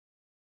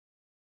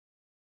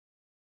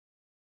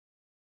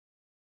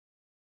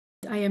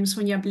I am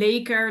Sonja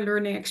Bleker,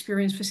 Learning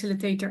Experience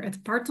Facilitator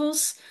at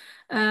Partos.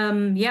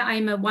 I'm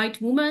a white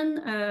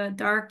woman,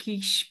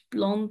 darkish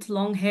blonde,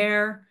 long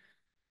hair,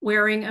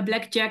 wearing a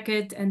black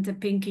jacket and a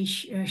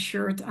pinkish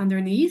shirt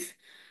underneath.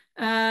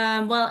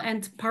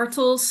 And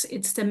Partos,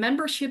 it's the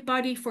membership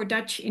body for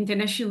Dutch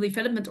international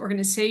development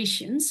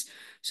organizations.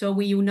 So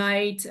we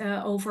unite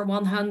over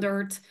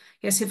 100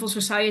 civil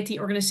society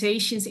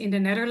organizations in the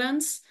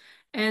Netherlands.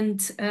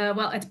 And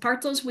at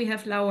Partos, we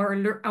have our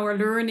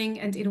learning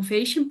and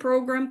innovation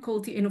program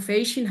called the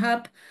Innovation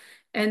Hub.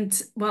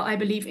 And I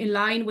believe in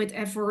line with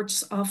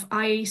efforts of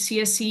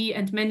ICSC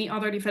and many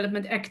other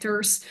development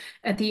actors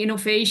at the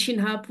Innovation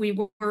Hub, we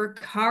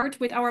work hard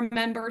with our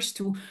members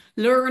to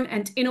learn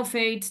and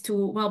innovate,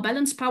 to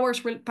balance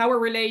power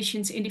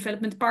relations in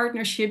development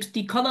partnerships,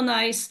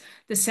 decolonize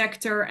the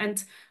sector.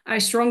 And I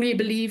strongly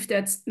believe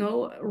that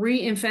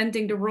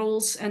reinventing the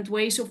roles and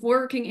ways of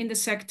working in the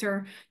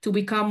sector to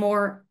become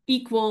more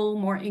equal,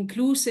 more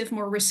inclusive,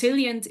 more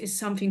resilient is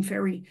something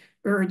very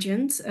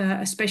urgent,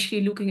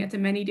 especially looking at the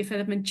many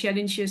development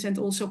challenges and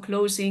also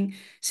closing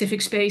civic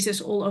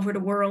spaces all over the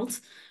world.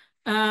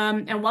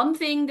 And one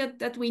thing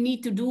that we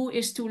need to do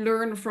is to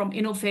learn from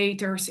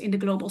innovators in the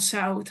global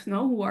south,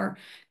 who are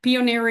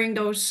pioneering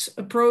those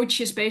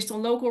approaches based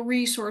on local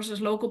resources,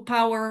 local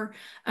power.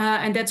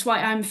 And that's why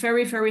I'm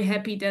very, very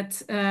happy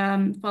that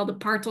the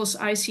Partos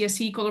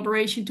ICSC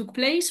collaboration took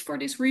place for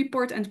this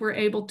report, and we're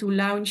able to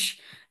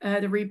launch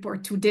the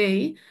report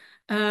today.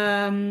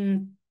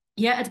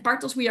 At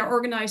Partos, we are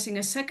organizing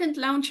a second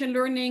Launch and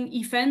Learning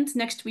event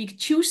next week,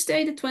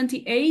 Tuesday, the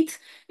 28th,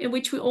 in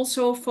which we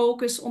also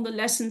focus on the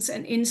lessons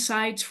and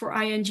insights for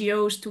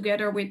INGOs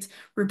together with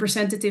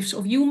representatives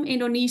of YWCA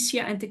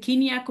Indonesia and the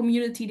Kenya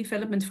Community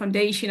Development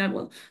Foundation. I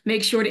will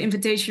make sure the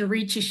invitation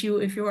reaches you.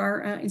 If you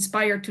are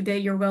inspired today,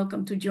 you're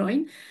welcome to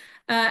join.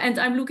 And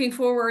I'm looking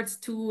forward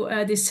to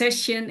this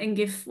session and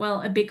give,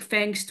 a big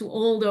thanks to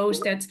all those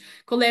that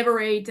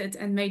collaborated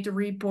and made the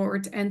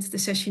report and the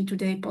session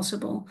today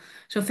possible.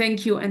 So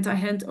thank you, and I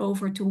hand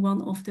over to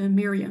one of the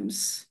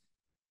Miriams.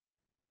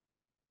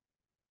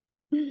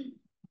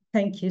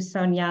 Thank you,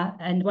 Sonja,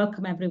 and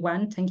welcome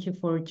everyone. Thank you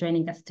for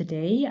joining us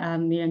today.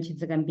 I'm Miriam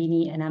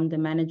Chizagambini, and I'm the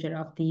manager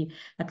of the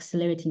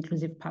Accelerate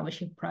Inclusive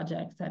Powership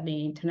project at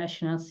the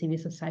International Civil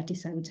Society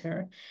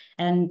Center.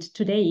 And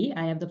today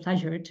I have the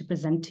pleasure to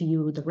present to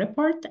you the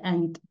report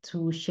and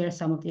to share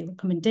some of the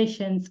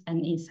recommendations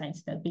and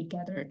insights that we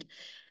gathered.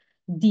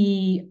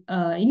 The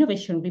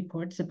innovation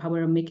report, the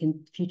Power of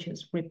Making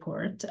Futures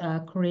report,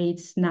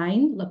 creates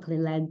 9 locally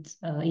led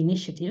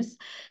initiatives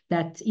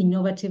that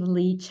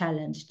innovatively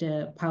challenge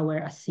the power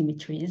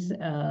asymmetries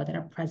that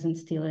are present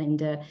still in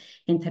the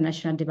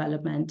international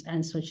development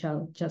and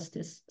social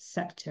justice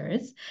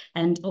sectors,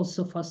 and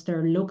also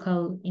foster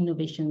local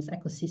innovations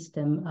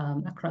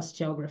ecosystem across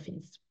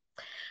geographies.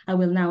 I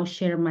will now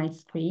share my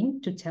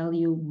screen to tell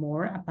you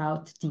more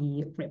about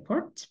the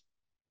report.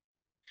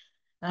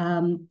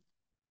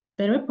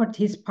 The report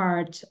is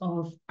part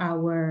of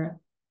our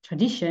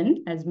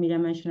tradition, as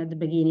Miriam mentioned at the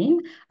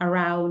beginning,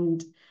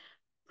 around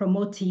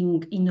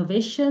promoting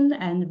innovation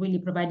and really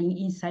providing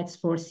insights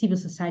for civil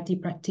society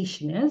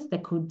practitioners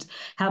that could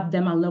help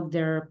them unlock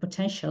their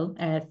potential,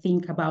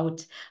 think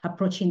about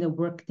approaching the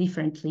work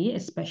differently,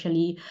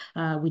 especially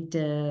with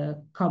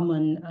the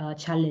common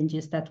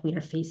challenges that we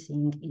are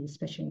facing,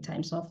 especially in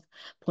times of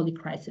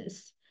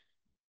polycrisis.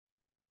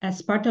 As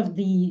part of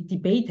the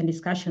debate and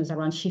discussions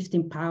around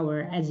shifting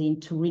power, as in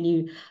to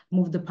really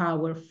move the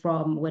power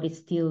from where it's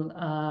still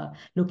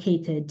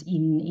located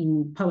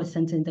in power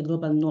centers in the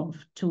global north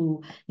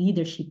to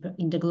leadership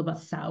in the global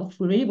south,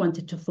 we really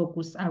wanted to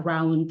focus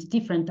around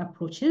different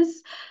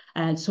approaches.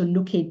 And so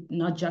look at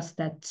not just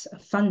that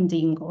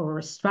funding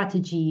or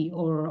strategy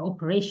or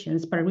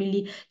operations, but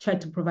really try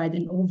to provide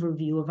an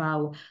overview of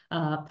how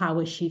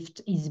power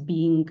shift is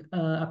being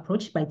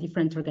approached by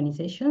different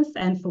organizations,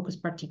 and focus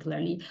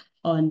particularly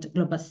on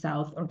Global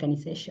South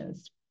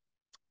organizations.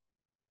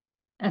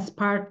 As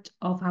part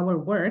of our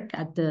work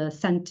at the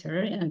center,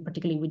 and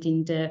particularly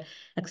within the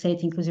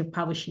Accelerate Inclusive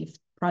Power Shift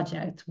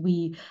project,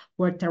 we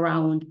worked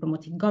around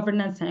promoting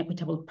governance and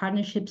equitable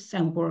partnerships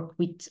and work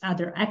with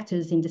other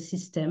actors in the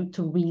system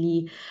to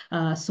really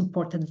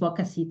support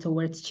advocacy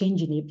towards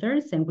change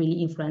enablers and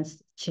really influence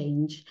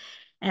change.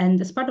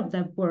 And as part of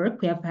that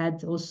work, we have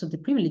had also the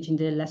privilege in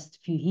the last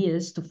few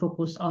years to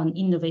focus on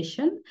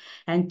innovation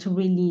and to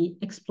really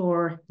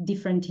explore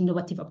different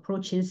innovative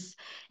approaches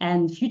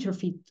and future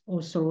fit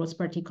also roles,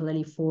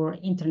 particularly for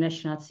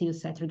international civil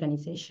society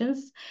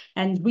organizations,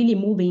 and really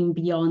moving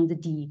beyond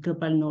the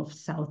global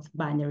north-south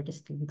binary that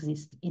still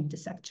exists in the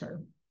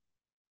sector.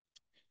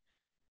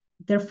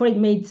 Therefore, it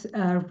made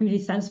really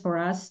sense for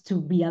us to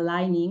be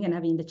aligning and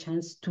having the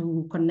chance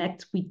to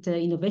connect with the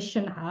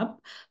Innovation Hub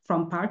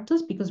from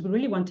Partos, because we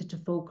really wanted to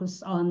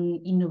focus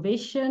on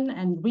innovation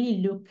and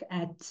really look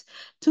at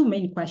 2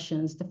 main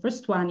questions. The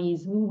first one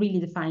is, who really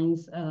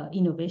defines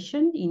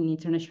innovation in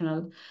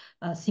international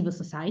civil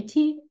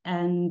society,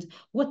 and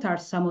what are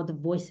some of the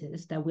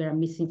voices that we are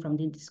missing from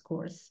the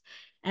discourse?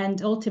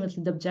 And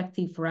ultimately, the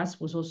objective for us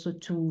was also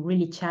to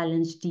really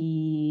challenge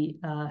the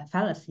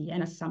fallacy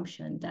and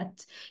assumption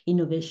that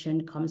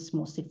innovation comes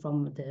mostly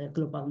from the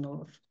global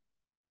north.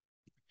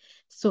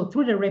 So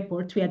through the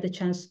report, we had the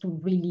chance to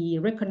really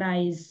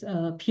recognize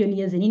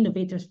pioneers and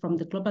innovators from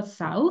the global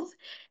south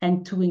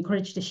and to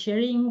encourage the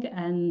sharing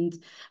and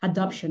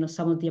adoption of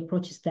some of the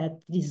approaches that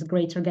these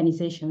great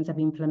organizations have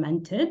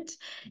implemented,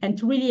 and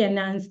to really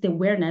enhance the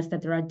awareness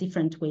that there are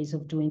different ways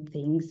of doing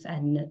things,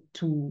 and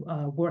to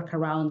work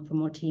around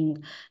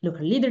promoting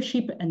local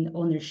leadership and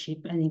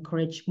ownership and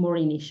encourage more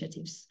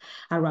initiatives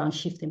around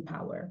shifting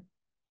power.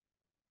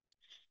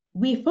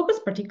 We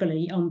focused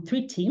particularly on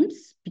 3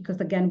 themes because,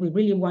 again, we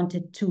really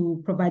wanted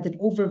to provide an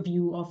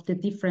overview of the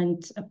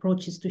different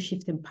approaches to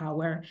shifting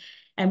power.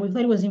 And we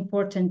thought it was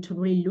important to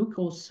really look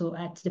also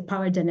at the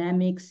power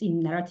dynamics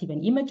in narrative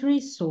and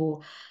imagery.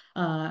 So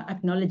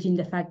acknowledging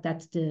the fact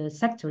that the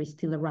sector is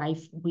still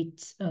rife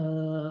with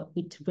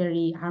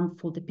very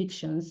harmful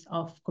depictions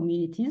of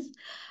communities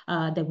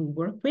that we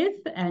work with,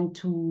 and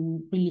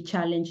to really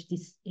challenge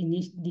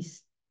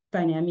these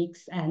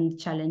dynamics and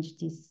challenge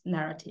these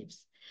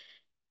narratives.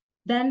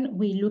 Then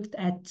we looked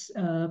at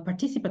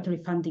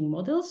participatory funding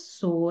models,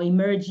 so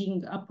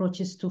emerging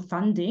approaches to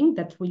funding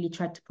that really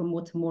try to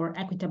promote more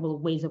equitable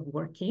ways of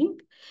working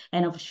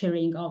and of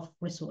sharing of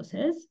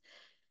resources.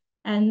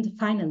 And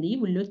finally,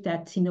 we looked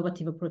at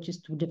innovative approaches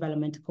to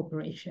development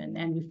cooperation,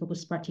 and we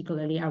focused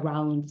particularly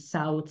around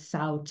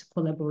South-South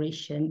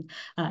collaboration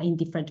in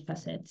different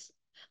facets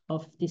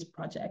of these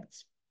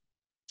projects.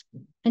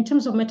 In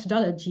terms of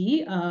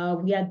methodology,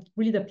 we had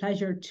really the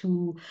pleasure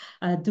to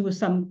do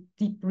some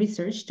deep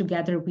research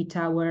together with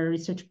our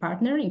research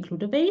partner,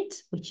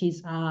 Includovate, which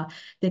is a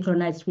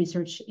decolonized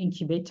research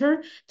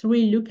incubator, to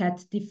really look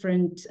at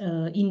different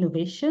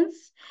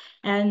innovations.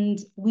 And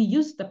we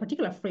used a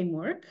particular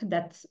framework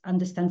that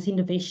understands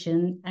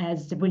innovation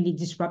as really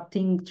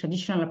disrupting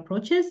traditional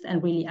approaches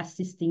and really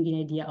assisting in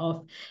the idea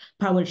of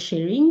power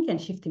sharing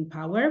and shifting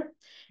power.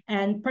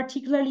 And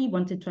particularly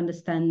wanted to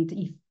understand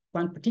if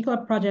one particular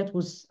project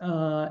was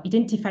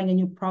identifying a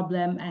new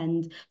problem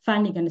and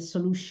finding a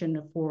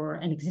solution for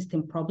an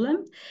existing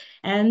problem.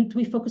 And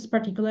we focused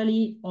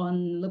particularly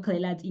on locally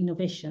led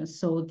innovations.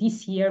 So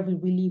this year, we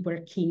really were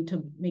keen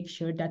to make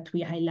sure that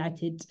we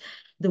highlighted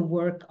the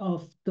work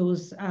of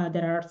those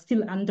that are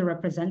still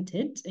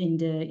underrepresented in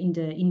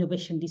the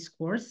innovation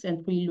discourse,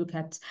 and really look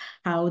at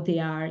how they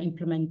are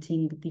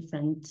implementing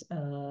different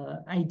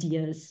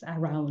ideas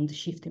around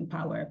shifting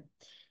power.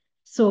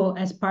 So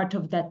as part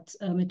of that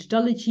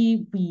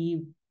methodology,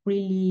 we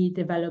really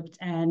developed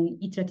an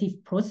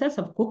iterative process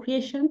of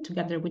co-creation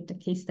together with the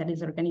case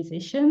studies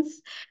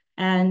organizations,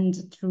 and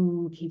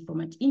through key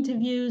format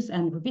interviews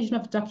and revision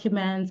of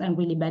documents and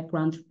really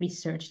background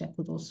research that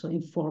would also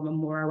inform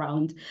more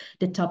around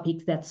the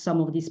topics that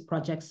some of these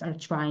projects are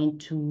trying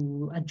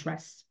to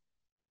address.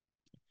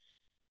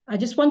 I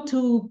just want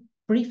to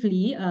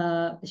briefly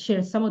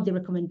share some of the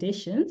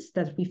recommendations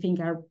that we think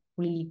are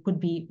really could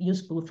be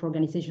useful for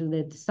organizations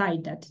that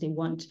decide that they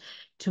want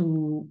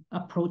to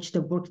approach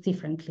the work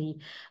differently.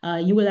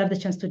 You will have the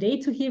chance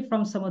today to hear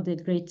from some of the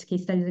great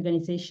case studies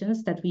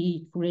organizations that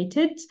we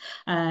created,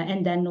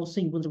 and then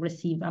also you will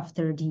receive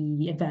after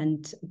the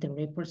event the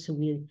report, so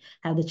we'll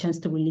have the chance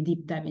to really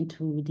deep dive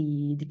into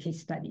the case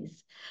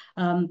studies.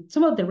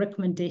 Some of the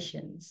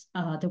recommendations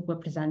that were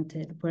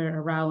presented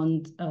were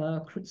around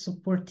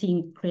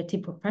supporting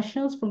creative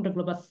professionals from the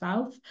Global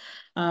South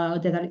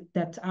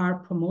that are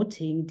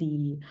promoting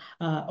the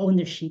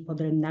ownership of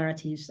their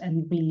narratives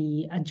and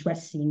really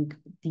addressing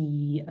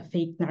the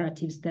fake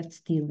narratives that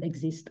still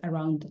exist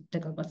around the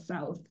Global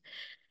South.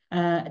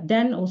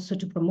 Then also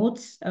to promote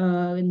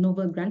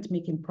novel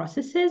grant-making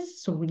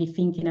processes, so really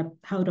thinking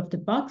out of the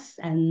box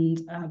and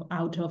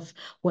out of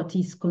what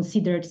is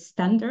considered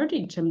standard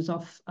in terms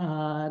of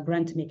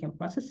grant-making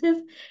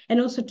processes, and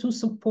also to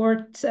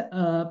support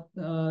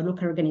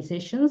local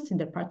organizations in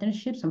their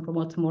partnerships and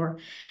promote more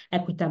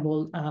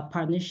equitable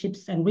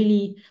partnerships, and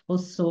really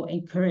also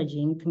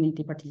encouraging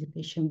community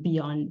participation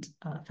beyond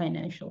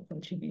financial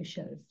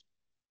contributions.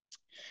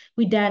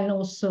 We then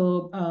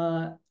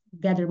also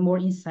gather more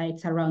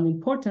insights around the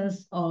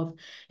importance of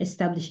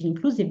establishing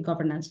inclusive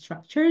governance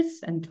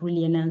structures and to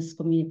really enhance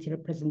community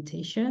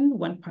representation,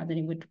 when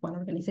partnering with one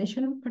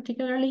organization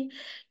particularly,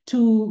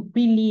 to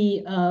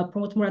really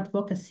promote more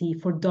advocacy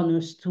for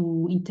donors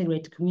to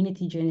integrate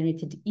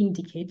community-generated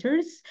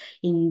indicators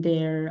in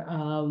their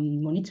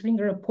monitoring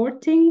and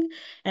reporting,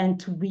 and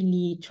to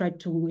really try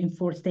to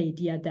enforce the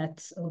idea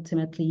that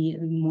ultimately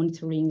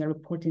monitoring and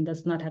reporting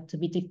does not have to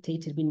be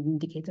dictated with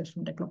indicators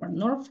from the global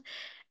north.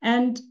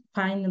 And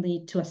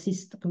finally, to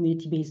assist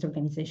community-based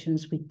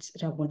organizations with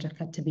water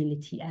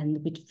accountability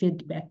and with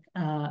feedback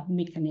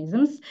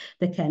mechanisms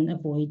that can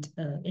avoid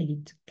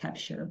elite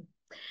capture.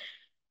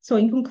 So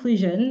in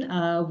conclusion,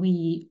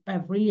 we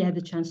have really had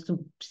the chance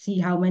to see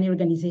how many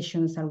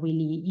organizations are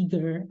really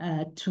eager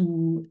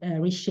to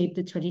reshape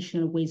the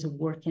traditional ways of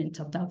working and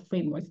top-down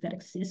frameworks that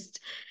exist.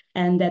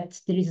 and that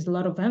there is a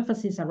lot of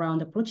emphasis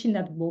around approaching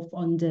that both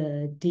on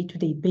the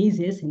day-to-day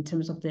basis in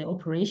terms of the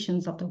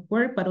operations of the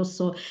work, but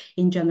also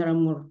in general,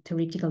 more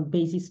theoretical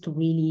basis to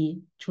really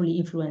truly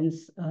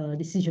influence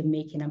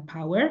decision-making and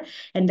power.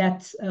 And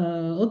that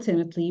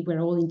ultimately,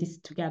 we're all in this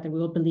together. We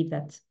all believe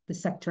that the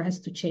sector has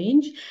to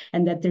change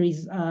and that there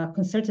is a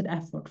concerted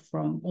effort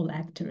from all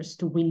actors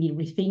to really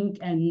rethink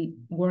and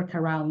work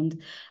around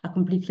a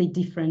completely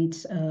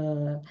different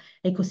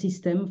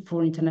ecosystem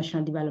for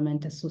international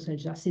development and social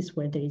justice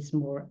where there is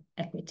more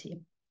equity.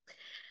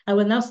 I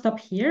will now stop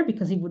here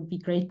because it would be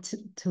great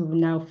to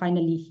now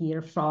finally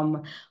hear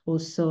from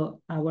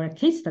also our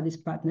case studies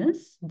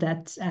partners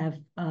that have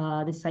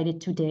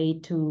decided today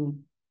to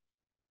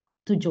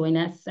join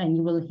us, and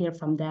you will hear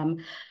from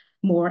them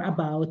more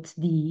about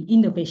the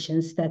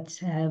innovations that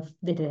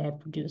they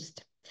have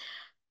produced.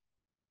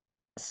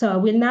 So I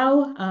will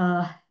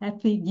now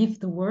happily give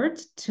the word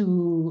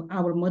to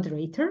our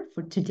moderator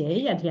for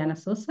today, Adrianna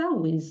Sosa,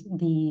 who is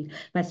the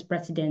Vice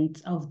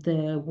President of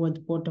the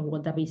World Board of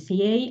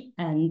YWCA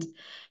and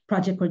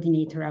Project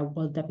Coordinator at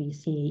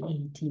YWCA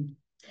Haiti.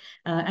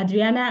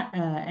 Adrianna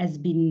has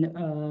been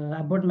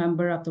a board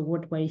member of the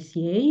World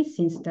YWCA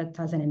since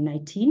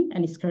 2019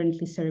 and is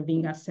currently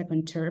serving a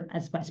second term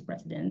as Vice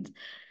President,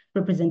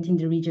 representing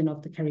the region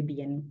of the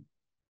Caribbean.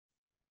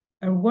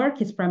 Her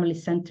work is primarily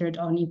centered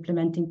on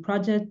implementing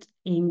projects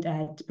aimed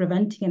at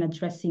preventing and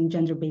addressing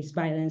gender-based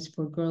violence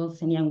for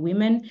girls and young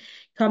women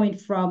coming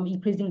from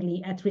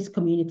increasingly at-risk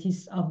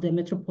communities of the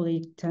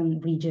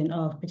metropolitan region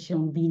of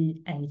Pétionville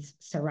and its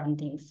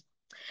surroundings.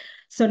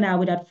 So now,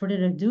 without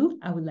further ado,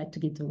 I would like to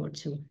give the word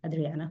to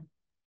Adrianna.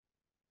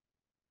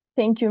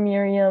 Thank you,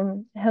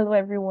 Miriam. Hello,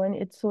 everyone.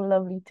 It's so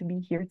lovely to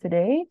be here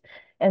today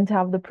and to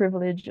have the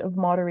privilege of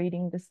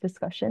moderating this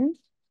discussion.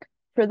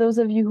 For those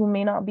of you who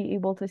may not be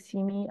able to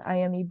see me, I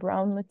am a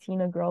brown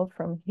Latina girl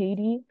from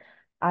Haiti.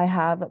 I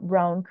have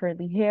brown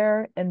curly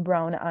hair and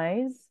brown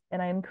eyes,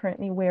 and I am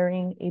currently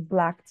wearing a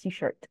black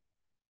t-shirt.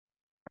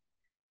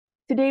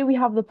 Today, we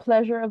have the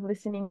pleasure of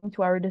listening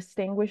to our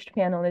distinguished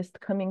panelists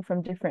coming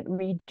from different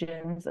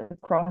regions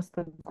across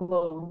the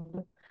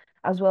globe,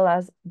 as well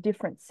as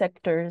different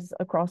sectors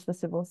across the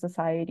civil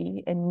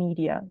society and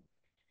media.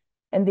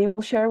 And they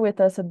will share with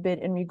us a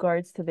bit in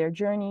regards to their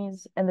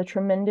journeys and the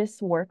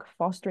tremendous work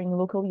fostering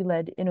locally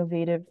led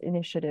innovative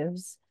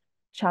initiatives,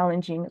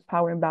 challenging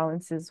power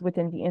imbalances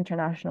within the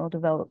international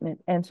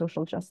development and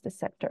social justice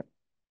sector.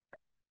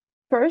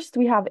 First,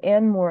 we have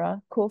Anne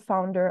Mura,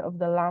 co-founder of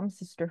the LAM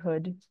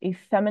Sisterhood, a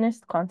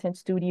feminist content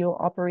studio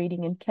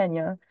operating in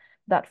Kenya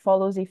that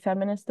follows a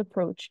feminist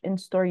approach in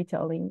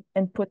storytelling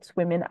and puts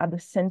women at the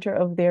center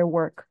of their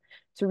work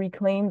to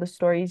reclaim the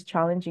stories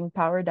challenging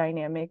power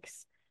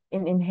dynamics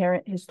in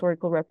inherent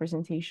historical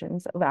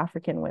representations of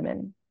African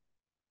women.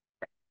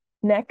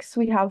 Next,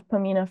 we have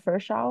Pamina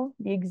Fershaw,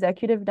 the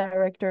Executive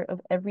Director of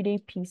Everyday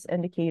Peace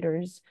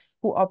Indicators,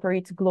 who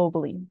operates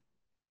globally.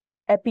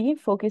 EPI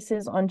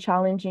focuses on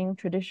challenging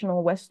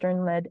traditional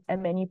Western-led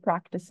MNE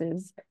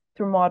practices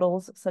through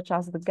models such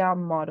as the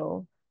GAM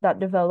model that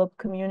develop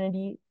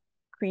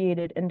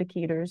community-created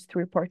indicators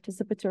through a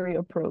participatory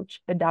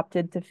approach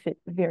adapted to fit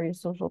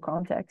various social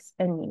contexts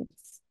and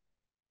needs.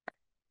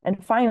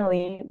 And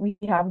finally, we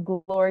have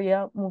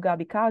Gloria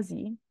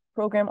Mugabikazi,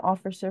 Program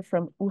Officer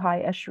from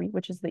UHAI ESHRI,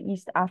 which is the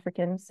East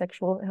African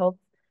Sexual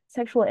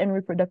and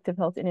Reproductive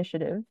Health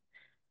Initiative,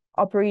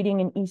 operating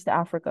in East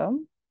Africa.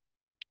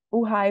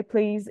 UHAI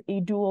plays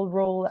a dual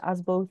role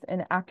as both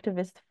an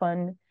activist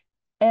fund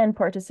and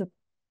both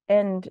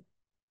an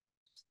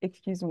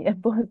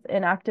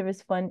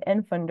activist fund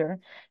and funder,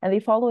 and they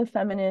follow a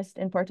feminist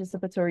and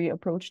participatory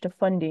approach to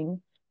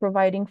funding,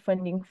 providing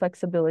funding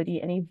flexibility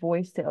and a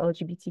voice to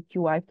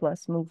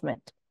LGBTQI+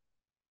 movement.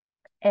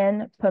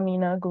 And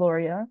Pamina,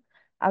 Gloria,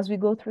 as we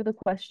go through the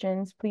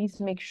questions, please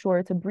make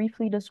sure to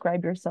briefly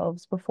describe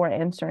yourselves before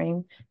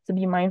answering to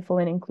be mindful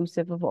and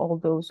inclusive of all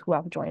those who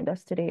have joined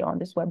us today on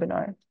this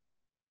webinar.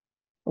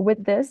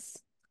 With this,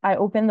 I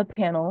open the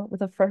panel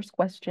with a first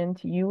question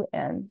to you,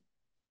 Anne.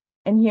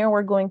 And here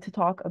we're going to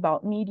talk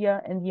about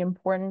media and the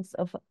importance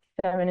of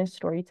feminist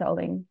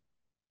storytelling.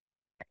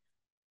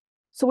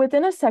 So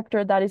within a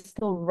sector that is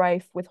still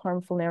rife with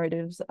harmful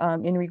narratives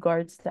in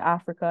regards to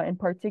Africa, and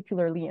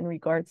particularly in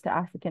regards to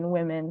African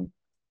women,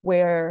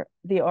 where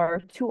they are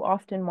too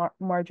often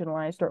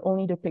marginalized or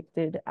only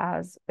depicted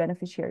as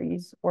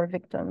beneficiaries or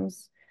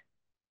victims,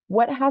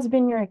 what has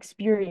been your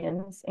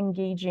experience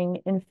engaging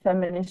in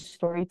feminist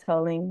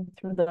storytelling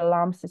through the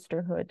LAM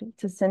Sisterhood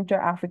to center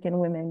African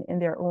women in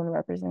their own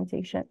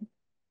representation?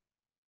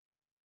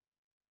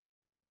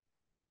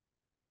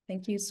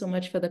 Thank you so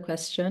much for the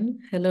question.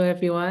 Hello,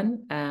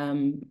 everyone.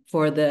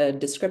 For the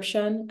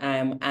description,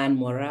 I'm Anne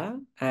Mora.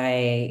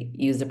 I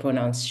use the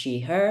pronouns she,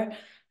 her,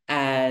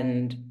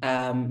 and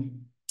I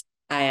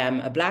am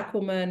a Black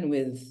woman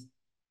with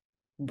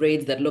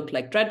braids that look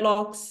like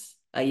dreadlocks,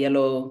 a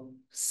yellow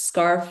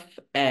scarf,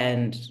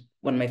 and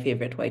one of my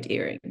favorite white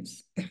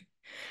earrings.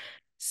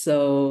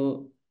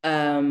 So,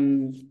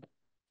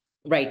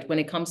 right, when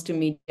it comes to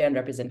media and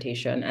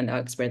representation and our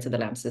experience of the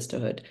LAM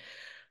Sisterhood,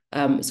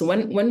 So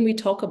when we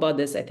talk about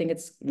this, I think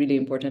it's really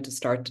important to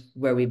start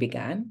where we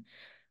began,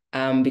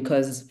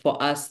 because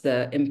for us,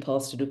 the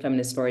impulse to do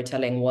feminist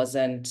storytelling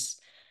wasn't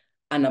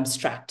an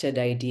abstracted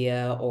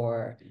idea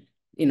or,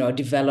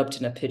 developed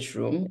in a pitch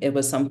room. It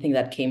was something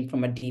that came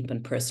from a deep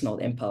and personal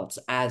impulse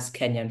as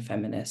Kenyan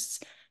feminists.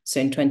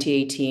 So in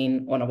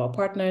 2018, one of our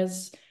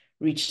partners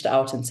reached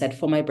out and said,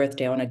 for my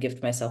birthday, I want to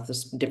gift myself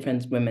this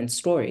different women's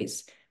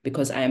stories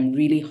because I am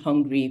really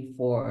hungry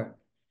for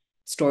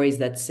stories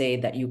that say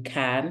that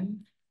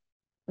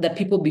that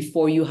people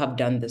before you have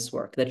done this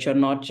work, that you're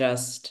not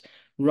just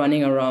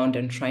running around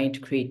and trying to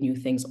create new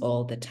things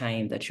all the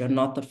time, that you're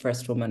not the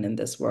first woman in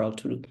this world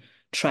to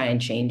try and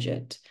change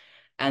it.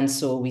 And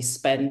so we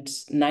spent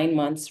 9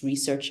 months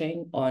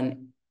researching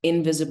on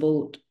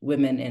invisible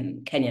women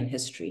in Kenyan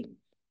history.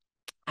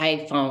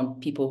 I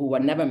found people who were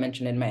never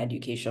mentioned in my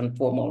education,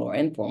 formal or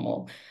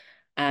informal.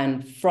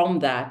 And from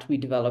that, we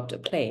developed a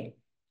play.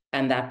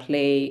 And that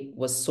play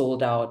was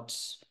sold out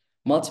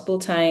multiple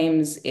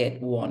times.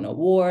 It won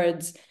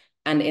awards.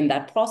 And in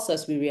that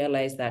process, we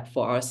realized that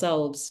for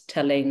ourselves,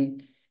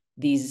 telling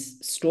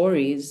these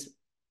stories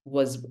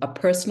was a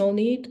personal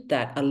need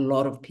that a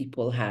lot of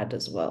people had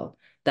as well.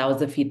 That was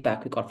the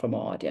feedback we got from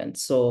our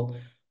audience. So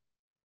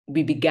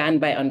we began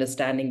by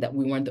understanding that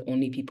we weren't the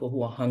only people who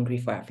were hungry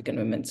for African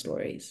women's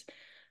stories.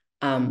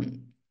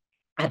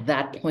 At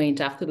that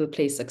point, after the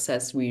play's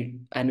success,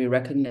 we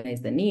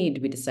recognized the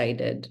need, we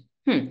decided,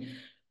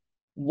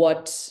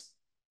 what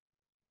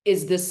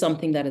is this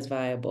something that is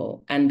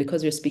viable? And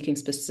because we're speaking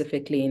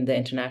specifically in the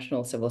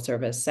international civil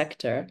service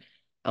sector,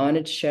 I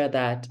wanted to share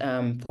that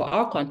for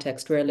our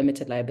context, we're a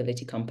limited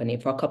liability company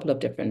for a couple of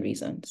different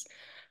reasons.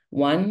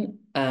 One,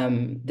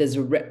 there's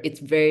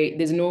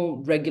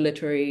no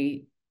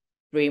regulatory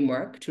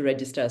framework to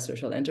register a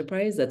social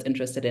enterprise that's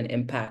interested in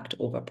impact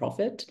over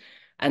profit.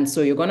 And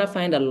so you're going to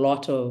find a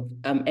lot of,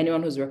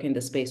 anyone who's working in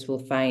the space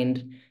will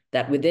find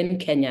that within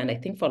Kenya, and I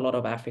think for a lot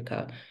of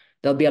Africa,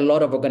 there'll be a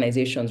lot of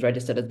organizations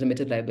registered as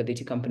limited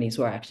liability companies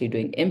who are actually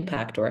doing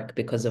impact work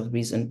because of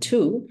reason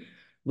 2,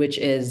 which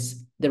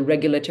is the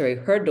regulatory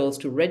hurdles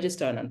to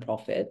register a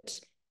nonprofit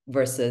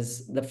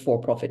versus the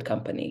for-profit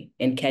company.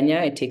 In Kenya,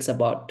 it takes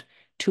about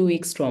 2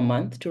 weeks to a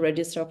month to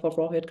register a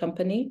for-profit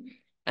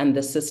company, and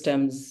the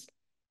systems,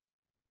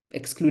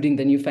 excluding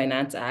the new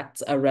finance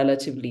acts, are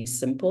relatively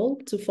simple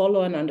to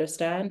follow and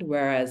understand,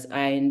 whereas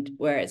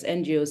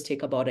NGOs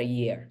take about a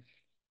year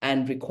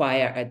and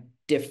require a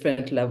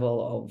different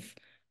level of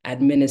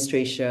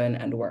administration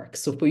and work.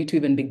 So for you to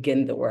even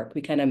begin the work,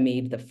 we kind of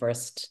made the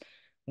first,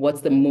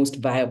 what's the most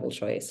viable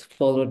choice,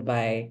 followed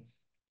by,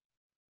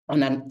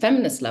 on a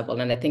feminist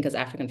level, and I think as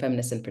African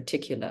feminists in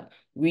particular,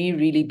 we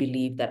really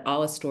believe that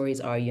our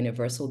stories are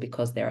universal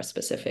because they are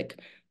specific.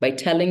 By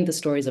telling the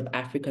stories of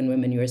African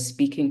women, you are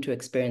speaking to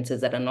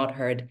experiences that are not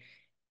heard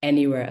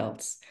anywhere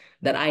else.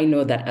 That I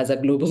know that as a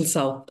global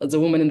South, as a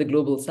woman in the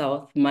global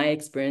South, my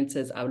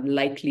experiences are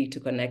likely to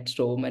connect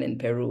to a woman in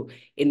Peru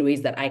in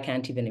ways that I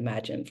can't even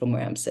imagine from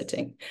where I'm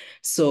sitting.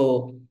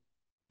 So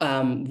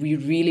we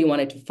really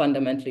wanted to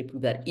fundamentally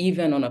prove that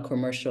even on a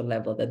commercial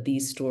level, that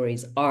these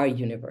stories are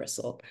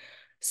universal.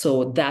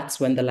 So that's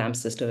when the LAM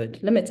Sisterhood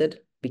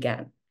Limited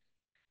began.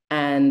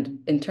 And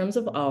in terms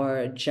of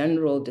our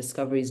general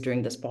discoveries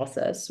during this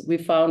process, we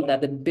found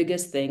that the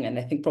biggest thing, and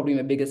I think probably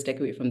my biggest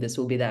takeaway from this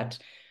will be that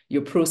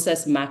your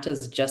process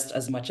matters just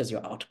as much as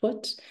your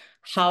output.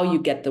 How you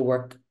get the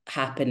work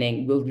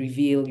happening will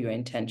reveal your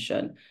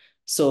intention.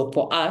 So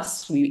for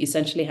us, we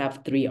essentially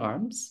have 3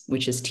 arms,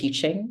 which is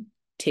teaching,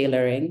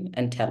 tailoring,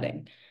 and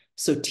telling.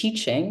 So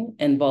teaching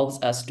involves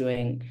us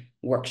doing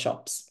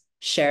workshops,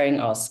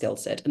 sharing our skill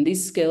set. And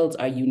these skills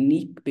are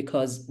unique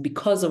because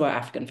of our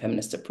African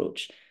feminist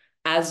approach.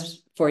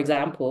 As, for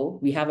example,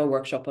 we have a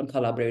workshop on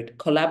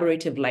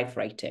collaborative life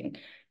writing,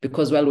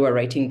 because while we were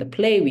writing the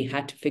play, we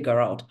had to figure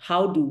out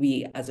how do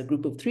we, as a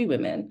group of 3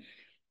 women,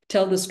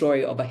 tell the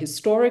story of a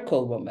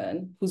historical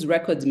woman whose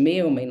records may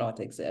or may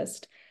not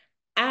exist,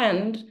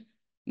 and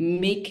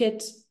make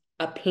it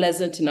a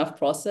pleasant enough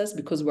process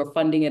because we're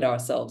funding it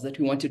ourselves, that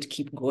we wanted to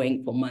keep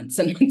going for months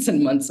and months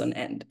and months on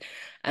end.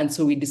 And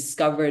so we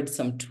discovered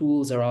some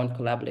tools around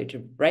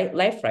collaborative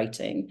life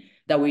writing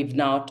that we've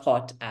now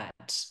taught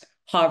at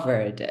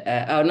Harvard,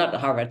 not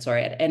Harvard,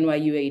 sorry, at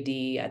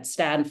NYUAD, at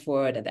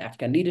Stanford, at the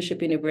African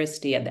Leadership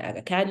University, at the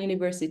Aga Khan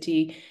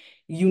University,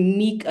 a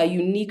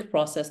unique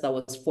process that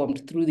was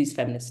formed through these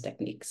feminist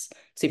techniques.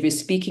 So if you're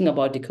speaking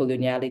about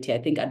decoloniality, I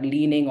think I'm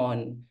leaning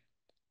on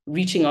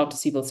reaching out to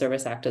civil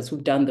service actors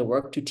who've done the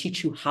work to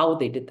teach you how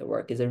they did the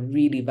work is a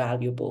really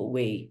valuable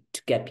way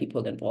to get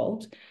people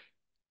involved.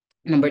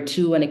 Number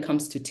 2, when it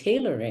comes to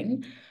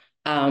tailoring,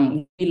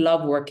 we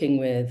love working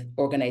with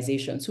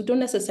organizations who don't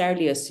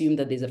necessarily assume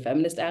that there's a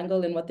feminist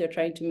angle in what they're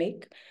trying to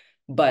make,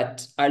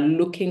 but are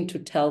looking to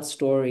tell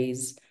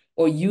stories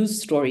or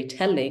use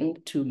storytelling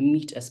to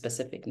meet a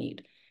specific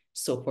need.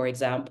 So for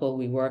example,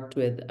 we worked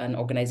with an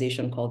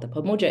organization called the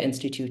Pamoja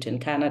Institute in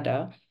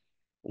Canada.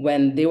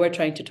 When they were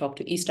trying to talk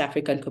to East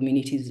African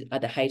communities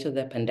at the height of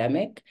the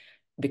pandemic,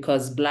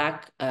 because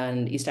Black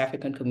and East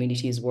African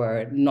communities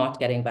were not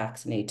getting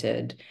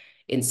vaccinated.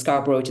 In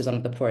Scarborough, which is one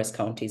of the poorest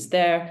counties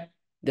there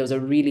was a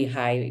really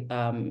high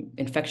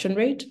infection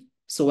rate.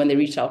 So when they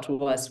reached out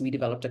to us, we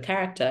developed a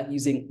character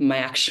using my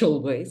actual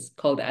voice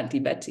called Auntie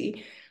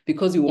Betty,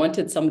 because we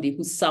wanted somebody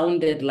who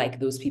sounded like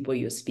those people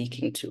you're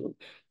speaking to,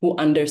 who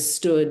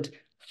understood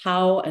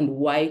how and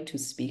why to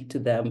speak to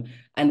them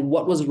and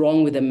what was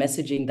wrong with the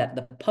messaging that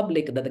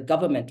the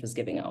government was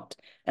giving out.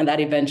 And that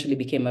eventually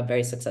became a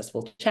very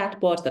successful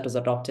chatbot that was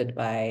adopted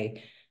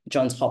by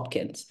Johns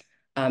Hopkins.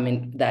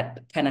 And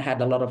that kind of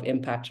had a lot of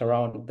impact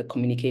around the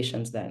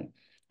communications then.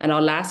 And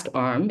our last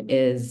arm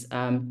is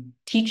telling.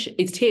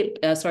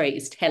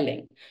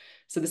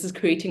 So this is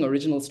creating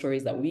original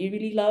stories that we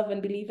really love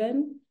and believe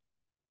in.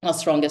 Our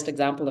strongest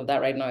example of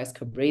that right now is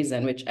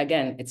Cabrazen, which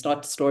again, it's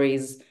not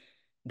stories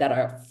that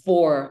are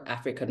for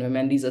African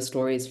women. These are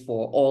stories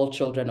for all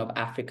children of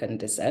African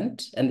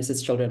descent, and this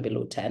is children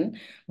below 10,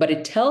 but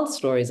it tells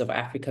stories of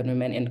African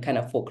women in kind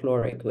of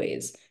folkloric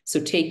ways.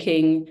 So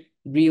taking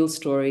real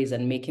stories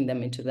and making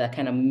them into that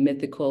kind of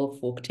mythical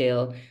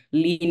folktale,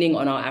 leaning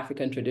on our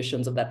African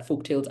traditions of that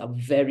folktales are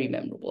very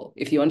memorable.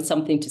 If you want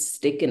something to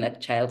stick in a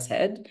child's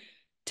head,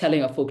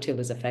 telling a folktale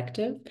is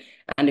effective.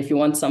 And if you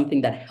want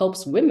something that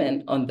helps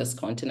women on this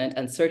continent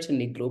and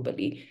certainly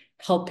globally,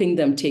 helping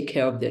them take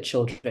care of their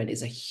children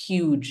is a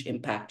huge,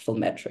 impactful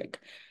metric.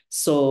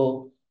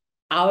 So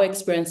our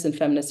experience in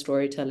feminist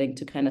storytelling,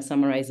 to kind of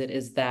summarize it,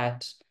 is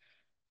that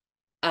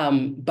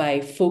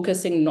by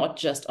focusing not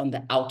just on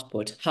the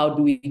output, how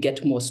do we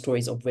get more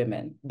stories of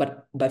women,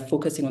 but by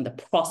focusing on the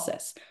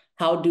process.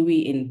 How do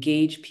we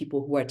engage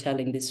people who are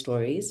telling these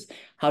stories?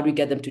 How do we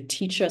get them to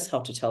teach us how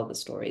to tell the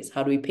stories?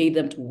 How do we pay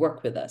them to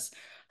work with us?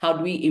 How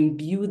do we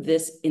imbue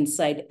this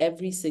inside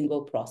every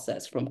single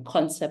process from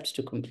concept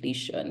to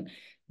completion?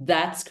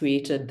 That's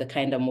created the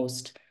kind of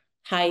most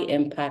high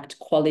impact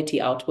quality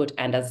output.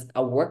 And as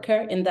a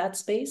worker in that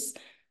space,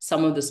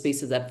 some of the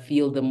spaces that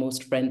feel the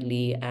most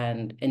friendly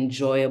and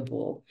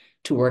enjoyable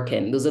to work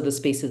in. Those are the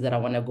spaces that I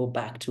want to go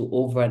back to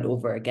over and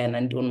over again,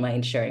 and don't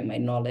mind sharing my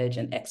knowledge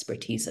and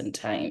expertise and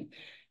time,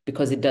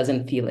 because it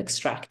doesn't feel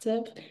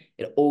extractive.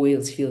 It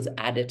always feels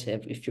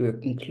additive if you're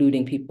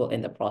including people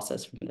in the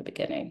process from the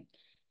beginning.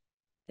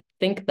 I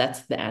think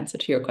that's the answer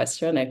to your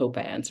question. I hope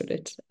I answered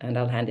it, and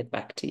I'll hand it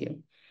back to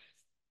you.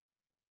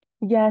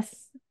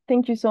 Yes,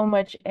 thank you so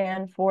much,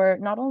 Anne, for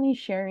not only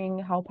sharing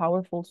how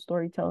powerful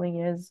storytelling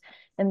is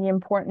and the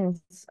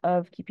importance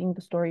of keeping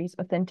the stories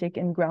authentic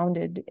and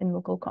grounded in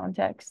local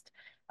context.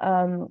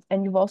 And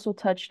you've also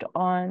touched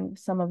on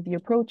some of the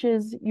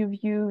approaches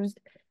you've used,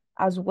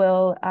 as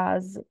well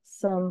as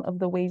some of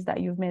the ways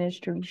that you've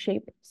managed to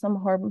reshape some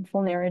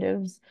harmful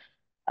narratives.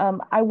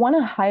 I want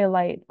to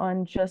highlight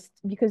on, just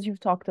because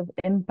you've talked of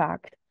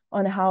impact,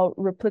 on how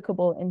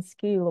replicable and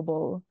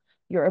scalable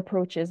your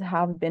approaches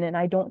have been. And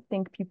I don't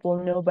think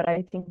people know, but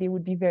I think they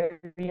would be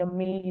very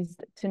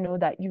amazed to know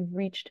that you've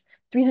reached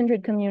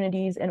 300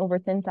 communities and over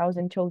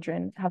 10,000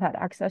 children have had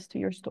access to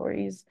your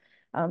stories.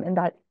 And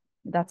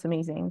that's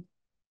amazing.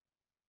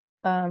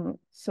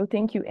 So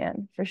thank you,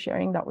 Anne, for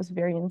sharing. That was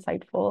very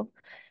insightful.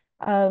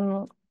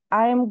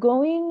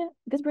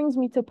 This brings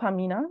me to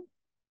Pamina,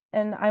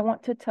 and I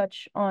want to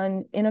touch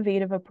on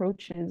innovative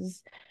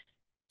approaches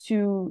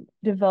to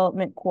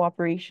development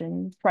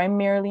cooperation,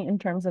 primarily in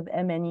terms of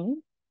M&E.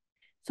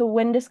 So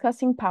when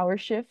discussing power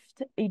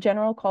shift, a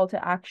general call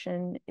to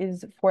action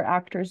is for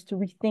actors to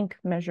rethink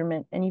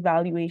measurement and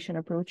evaluation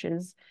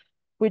approaches,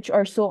 which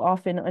are so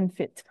often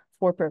unfit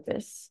for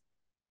purpose.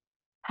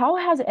 How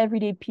has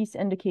Everyday Peace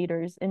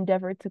Indicators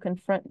endeavored to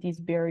confront these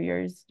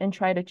barriers and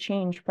try to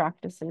change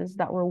practices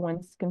that were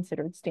once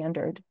considered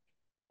standard?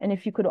 And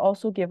if you could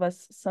also give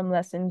us some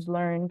lessons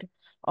learned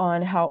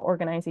on how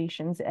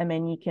organizations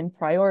M&E can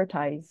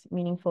prioritize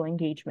meaningful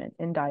engagement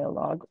and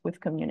dialogue with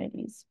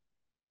communities.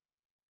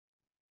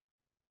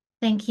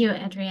 Thank you,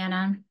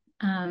 Adrianna.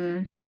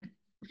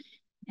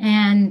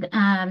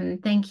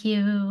 Thank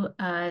you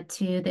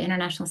to the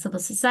International Civil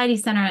Society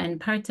Center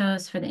and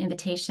Partos for the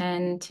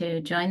invitation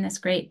to join this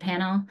great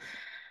panel,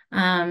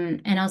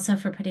 and also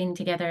for putting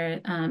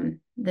together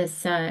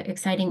this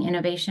exciting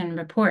innovation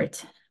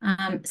report.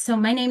 So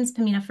my name's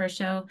Pamina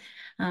Furshow.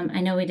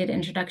 I know we did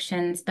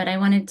introductions, but I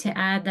wanted to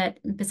add that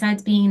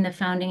besides being the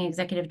founding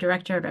executive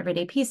director of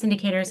Everyday Peace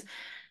Indicators,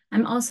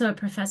 I'm also a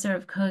professor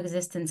of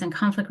coexistence and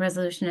conflict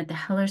resolution at the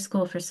Heller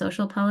School for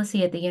Social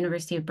Policy at the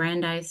University of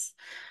Brandeis,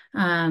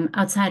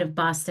 outside of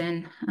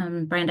Boston.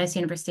 Brandeis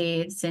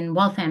University is in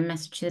Waltham,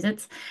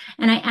 Massachusetts.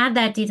 And I add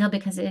that detail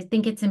because I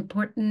think it's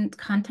important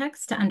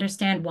context to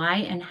understand why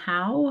and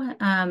how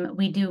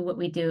we do what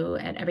we do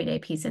at Everyday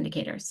Peace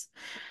Indicators.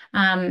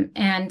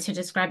 And to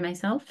describe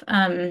myself,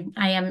 I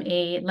am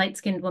a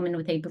light-skinned woman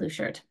with a blue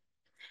shirt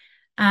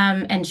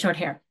and short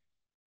hair.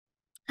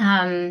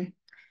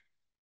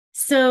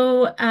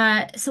 So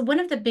one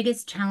of the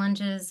biggest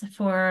challenges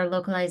for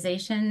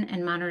localization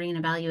and monitoring and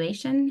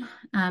evaluation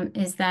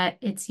is that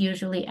it's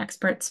usually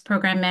experts,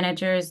 program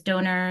managers,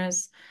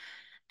 donors,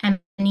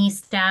 M&E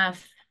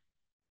staff,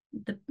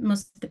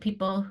 most of the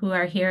people who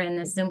are here in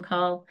this Zoom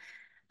call,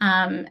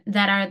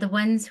 that are the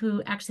ones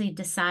who actually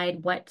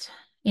decide what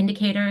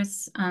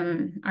indicators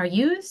are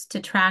used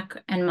to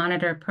track and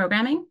monitor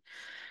programming,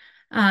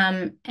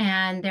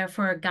 and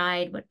therefore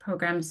guide what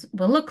programs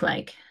will look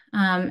like.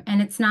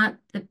 And it's not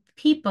the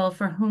people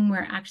for whom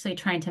we're actually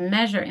trying to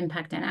measure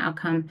impact and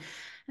outcome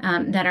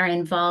that are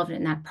involved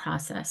in that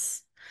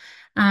process.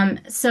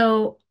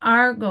 So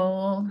our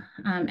goal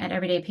at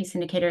Everyday Peace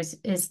Indicators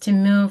is to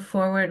move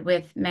forward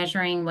with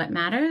measuring what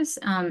matters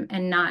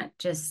and not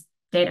just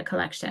data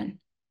collection.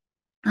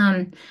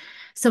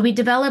 So we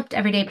developed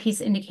Everyday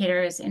Peace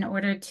Indicators in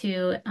order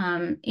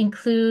to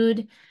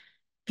include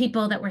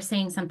people that we're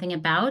saying something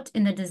about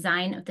in the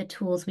design of the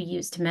tools we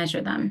use to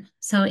measure them.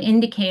 So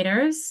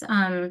indicators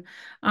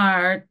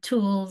are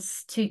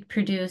tools to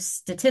produce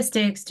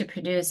statistics, to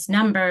produce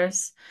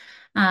numbers,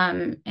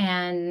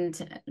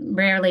 and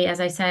rarely, as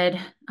I said,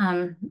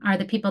 are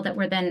the people that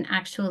we're then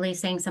actually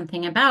saying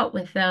something about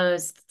with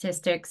those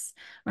statistics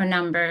or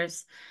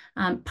numbers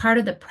part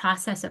of the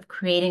process of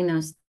creating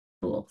those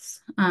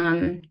tools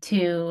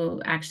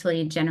to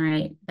actually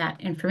generate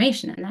that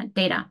information and that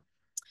data.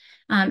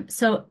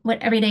 So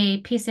what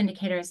Everyday Peace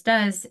Indicators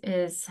does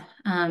is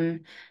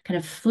kind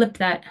of flip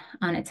that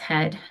on its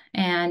head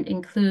and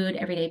include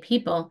everyday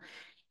people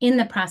in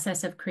the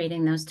process of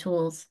creating those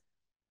tools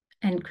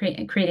and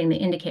creating the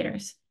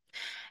indicators.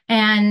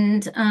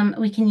 And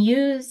we can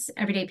use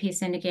Everyday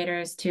Peace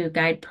Indicators to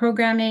guide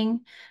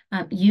programming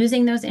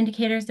using those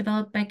indicators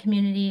developed by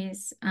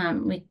communities.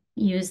 We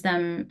use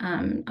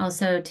them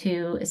also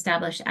to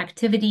establish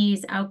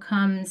activities,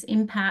 outcomes,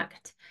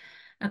 impact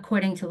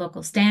according to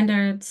local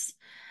standards.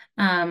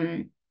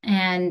 They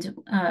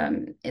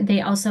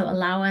also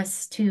allow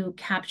us to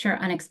capture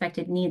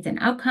unexpected needs and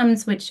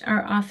outcomes, which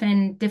are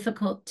often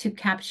difficult to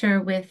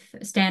capture with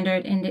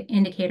standard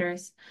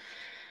indicators.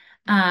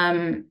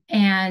 And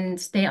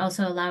they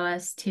also allow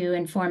us to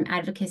inform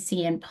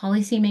advocacy and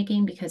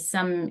policymaking, because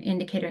some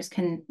indicators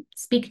can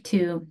speak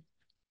to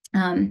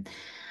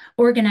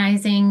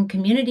organizing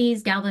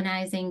communities,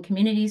 galvanizing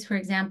communities, for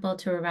example,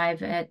 to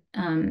arrive at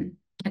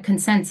a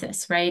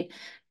consensus, right?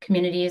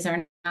 Communities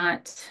are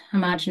not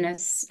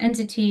homogeneous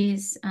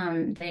entities.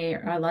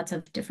 There are lots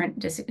of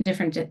different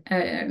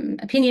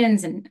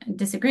opinions and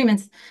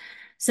disagreements.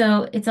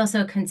 So it's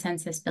also a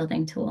consensus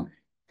building tool.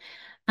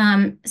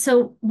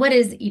 So what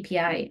is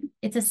EPI?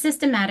 It's a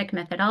systematic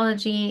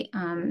methodology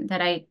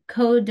that I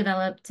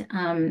co-developed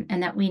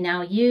and that we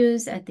now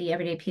use at the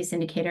Everyday Peace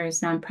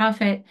Indicators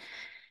nonprofit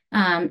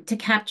to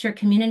capture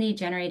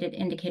community-generated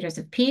indicators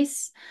of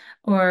peace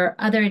or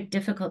other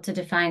difficult to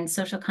define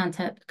social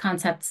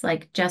concepts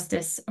like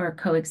justice or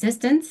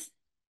coexistence.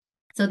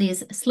 So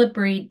these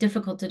slippery,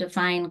 difficult to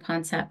define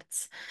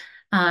concepts,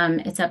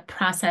 it's a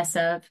process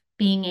of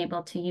being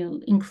able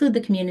to include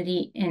the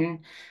community in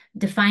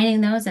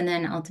defining those and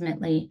then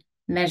ultimately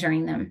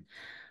measuring them.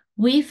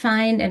 We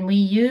find and we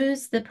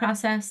use the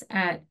process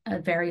at a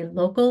very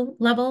local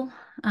level.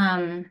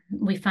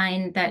 We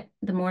find that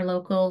the more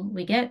local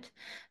we get,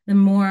 the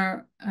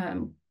more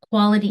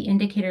quality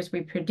indicators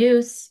we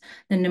produce,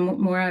 the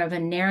more of a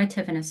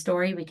narrative and a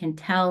story we can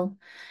tell.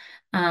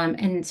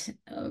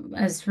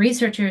 As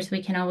researchers,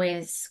 we can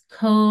always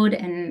code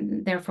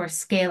and therefore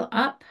scale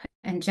up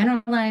and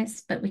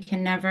generalize, but we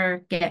can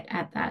never get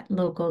at that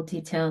local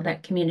detail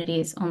that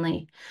communities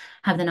only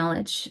have the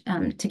knowledge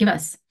to give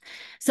us.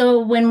 So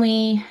when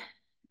we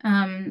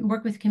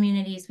work with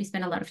communities, we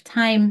spend a lot of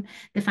time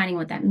defining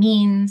what that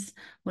means.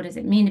 What does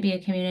it mean to be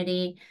a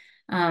community?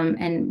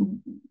 And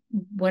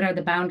what are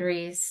the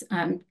boundaries?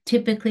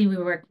 Typically, we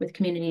work with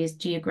communities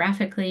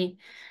geographically.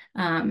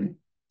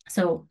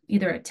 So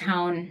either a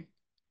town,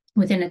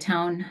 within a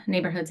town,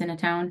 neighborhoods in a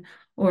town,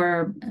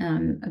 or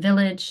a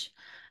village.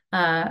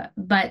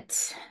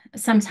 But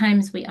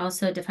sometimes we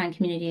also define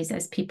communities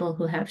as people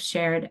who have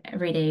shared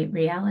everyday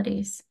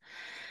realities.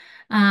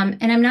 And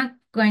I'm not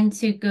going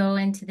to go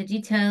into the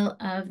detail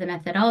of the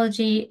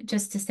methodology,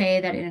 just to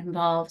say that it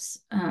involves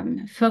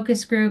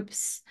focus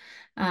groups,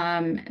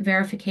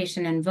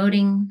 verification and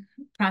voting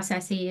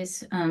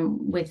processes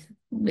with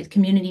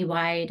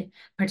community-wide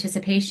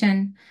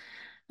participation.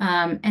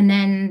 And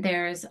then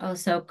there's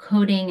also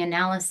coding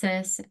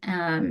analysis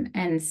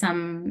and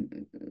some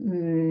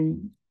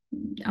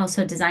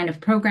also design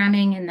of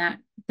programming in that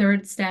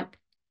third step.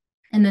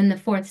 And then the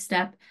fourth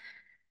step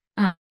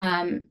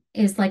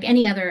is like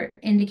any other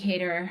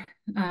indicator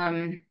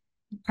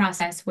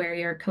process where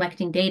you're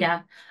collecting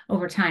data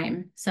over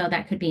time. So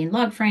that could be in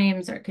log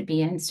frames, or it could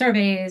be in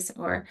surveys,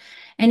 or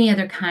any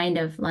other kind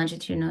of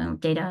longitudinal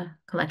data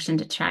collection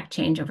to track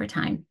change over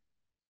time.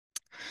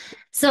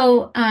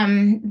 So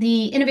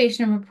the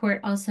innovation report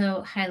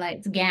also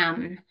highlights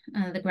GAM,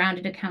 the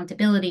grounded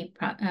accountability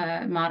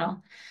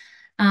model.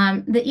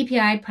 The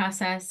EPI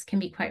process can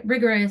be quite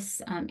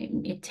rigorous.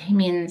 It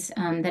means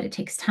that it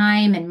takes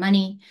time and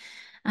money.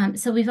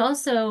 So we've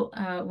also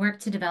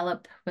worked to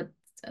develop what's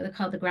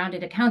called the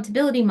grounded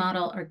accountability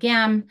model, or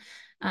GAM,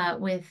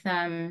 with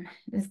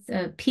this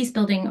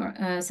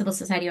peace-building civil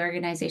society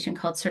organization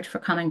called Search for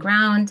Common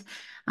Ground,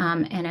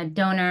 and a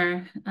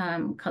donor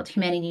called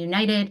Humanity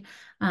United,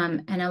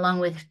 and along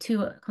with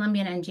two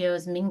Colombian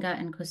NGOs, Minga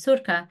and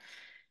Cosurca,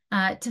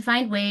 to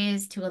find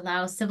ways to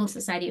allow civil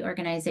society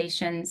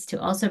organizations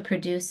to also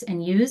produce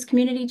and use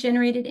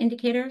community-generated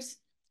indicators.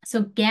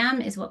 So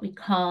GAM is what we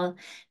call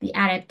the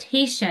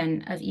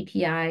adaptation of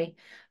EPI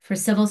for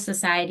civil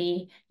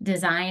society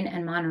design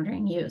and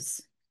monitoring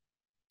use.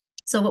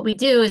 So what we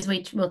do is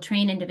we will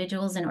train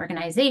individuals and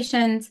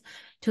organizations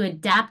to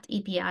adapt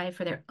EPI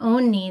for their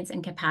own needs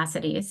and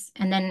capacities,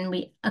 and then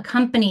we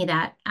accompany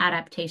that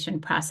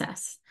adaptation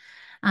process.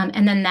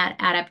 And then that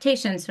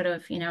adaptation sort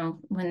of,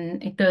 when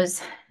it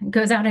goes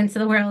out into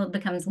the world, it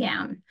becomes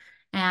GAM.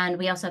 And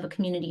we also have a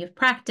community of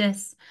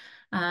practice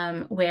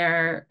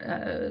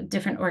where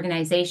different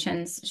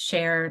organizations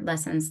share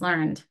lessons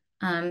learned.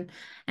 And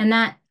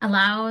that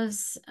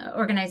allows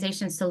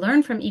organizations to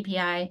learn from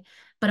EPI,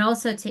 but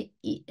also to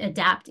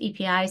adapt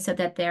EPI so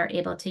that they're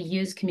able to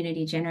use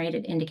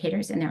community-generated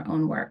indicators in their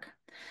own work.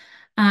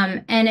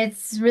 And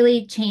it's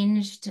really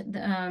changed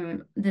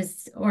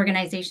this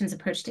organization's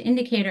approach to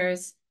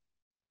indicators.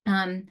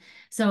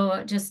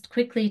 So just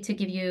quickly to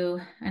give you,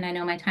 and I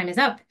know my time is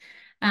up,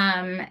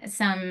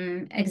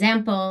 some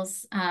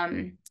examples,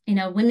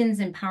 Women's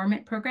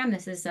Empowerment Program.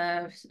 This is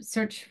a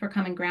Search for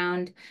Common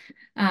Ground.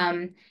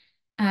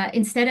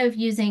 Instead of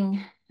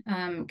using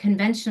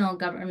conventional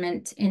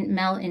government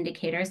MEL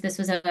indicators, this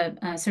was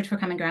a Search for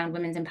Common Ground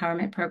Women's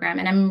Empowerment Program.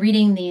 And I'm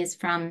reading these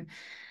from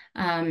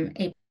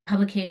a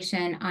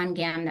publication on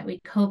GAM that we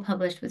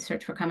co-published with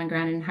Search for Common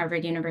Ground in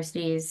Harvard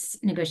University's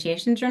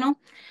Negotiation Journal.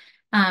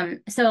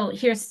 So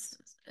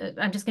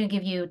I'm just going to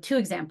give you two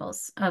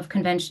examples of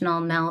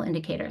conventional MEL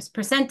indicators.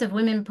 Percent of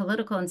women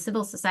political and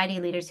civil society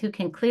leaders who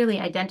can clearly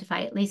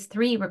identify at least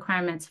 3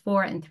 requirements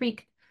for and 3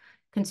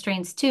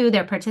 constraints to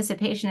their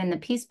participation in the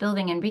peace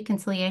building and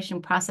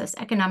reconciliation process,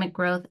 economic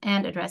growth,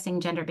 and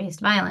addressing gender-based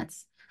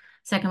violence.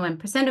 Second one,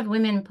 percent of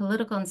women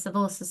political and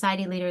civil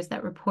society leaders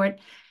that report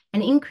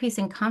an increase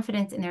in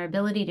confidence in their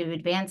ability to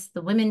advance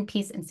the women,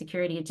 peace, and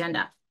security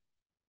agenda.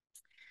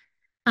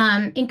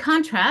 In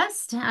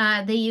contrast,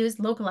 they used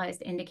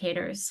localized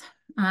indicators.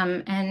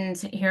 And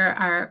here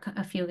are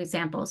a few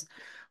examples.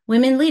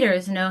 Women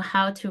leaders know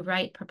how to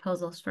write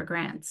proposals for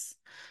grants.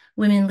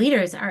 Women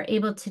leaders are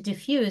able to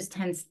diffuse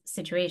tense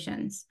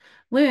situations.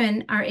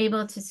 Women are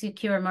able to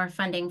secure more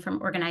funding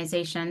from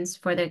organizations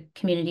for the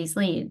community's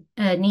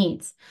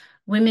needs.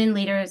 Women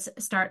leaders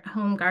start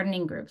home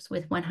gardening groups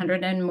with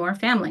 100 and more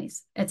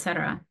families,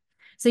 etc.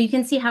 So you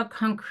can see how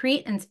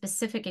concrete and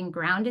specific and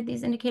grounded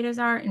these indicators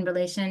are in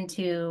relation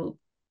to,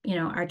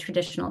 our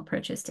traditional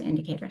approaches to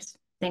indicators.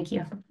 Thank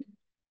you.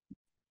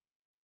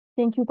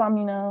 Thank you,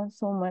 Pamina,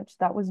 so much.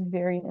 That was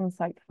very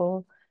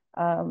insightful.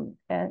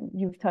 And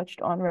you've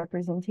touched on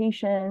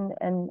representation,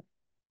 and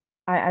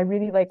I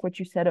really like what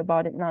you said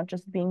about it not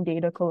just being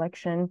data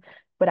collection,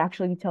 but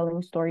actually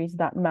telling stories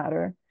that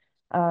matter.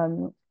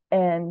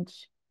 And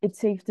it's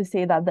safe to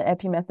say that the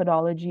EPI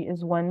methodology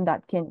is one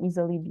that can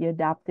easily be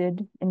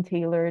adapted and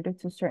tailored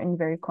to certain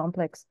very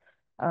complex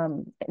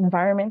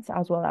environments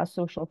as well as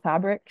social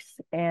fabrics,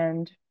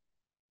 and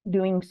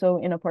doing so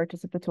in a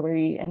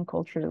participatory and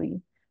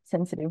culturally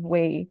sensitive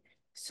way.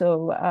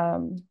 So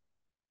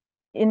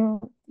in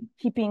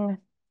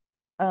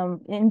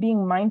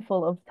being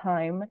mindful of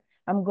time,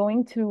 I'm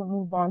going to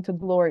move on to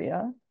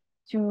Gloria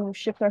to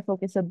shift our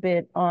focus a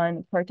bit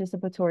on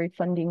participatory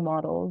funding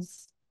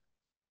models.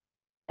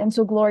 And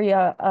so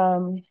Gloria,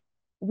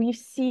 we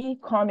see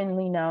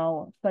commonly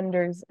now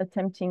funders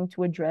attempting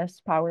to address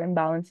power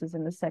imbalances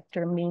in the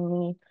sector,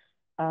 mainly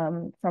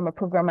from a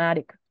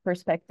programmatic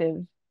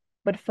perspective,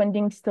 but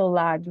funding still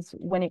lags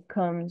when it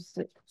comes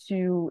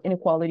to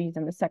inequalities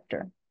in the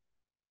sector,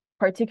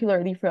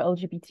 particularly for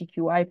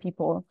LGBTQI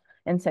people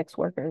and sex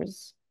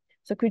workers.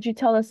 So could you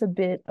tell us a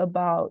bit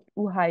about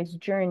UHAI's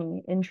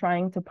journey in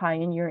trying to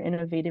pioneer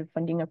innovative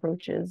funding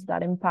approaches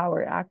that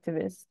empower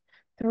activists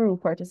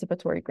through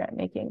participatory grant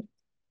making?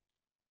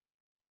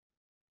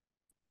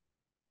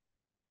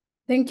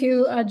 Thank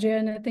you,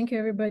 Adrianna. Thank you,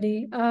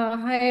 everybody.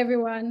 Hi,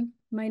 everyone.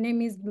 My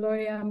name is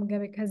Gloria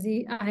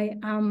Mugabekazi. I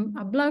am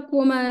a Black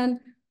woman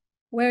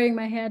wearing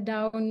my hair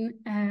down.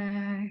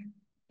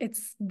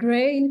 It's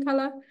gray in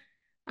color,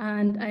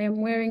 and I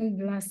am wearing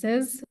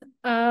glasses.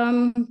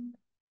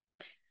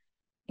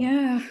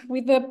 Yeah,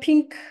 with a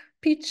pink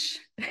peach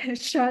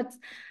shirt,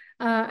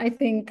 I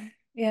think,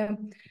 yeah.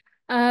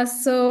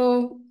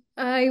 So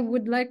I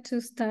would like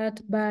to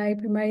start by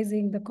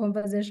premising the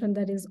conversation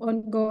that is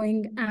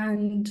ongoing,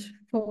 and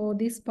for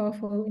this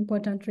powerful,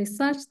 important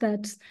research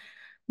that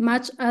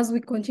much as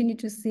we continue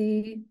to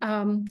see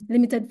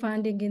limited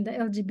funding in the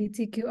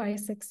LGBTQI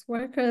sex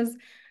workers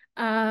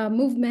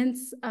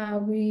movements,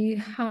 we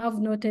have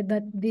noted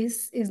that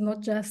this is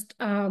not just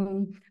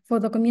for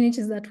the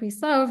communities that we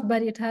serve,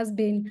 but it has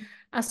been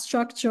a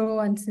structural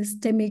and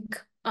systemic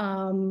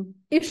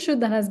issue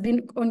that has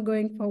been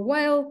ongoing for a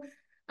while,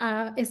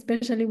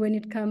 especially when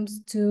it comes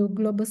to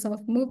global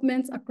South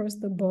movements across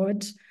the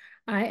board.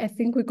 I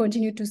think we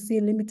continue to see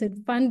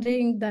limited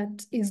funding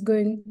that is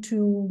going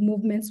to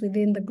movements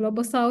within the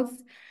Global South.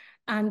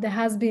 And there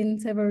has been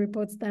several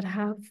reports that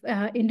have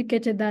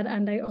indicated that,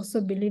 and I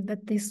also believe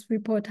that this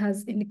report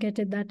has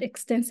indicated that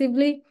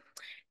extensively.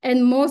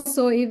 And more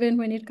so even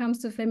when it comes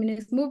to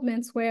feminist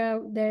movements where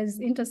there's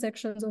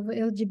intersections of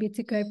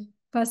LGBTQI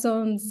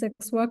persons,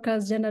 sex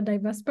workers, gender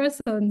diverse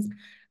persons,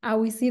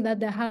 we see that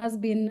there has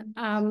been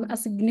a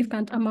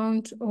significant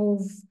amount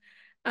of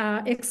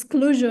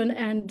exclusion,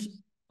 and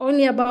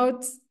only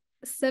about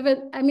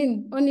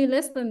only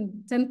less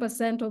than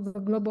 10% of the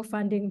global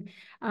funding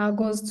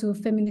goes to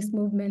feminist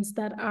movements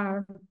that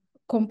are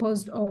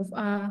composed of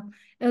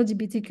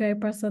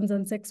LGBTQI persons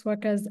and sex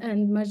workers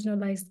and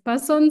marginalized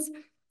persons.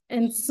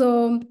 And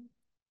so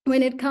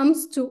when it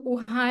comes to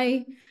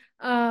UHAI,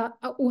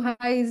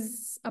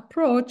 UHAI's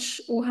approach,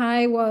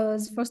 UHAI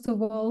was first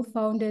of all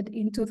founded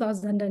in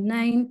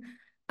 2009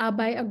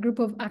 by a group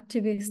of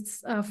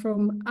activists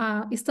from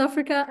East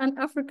Africa and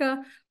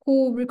Africa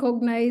who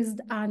recognized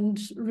and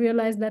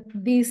realized that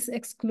this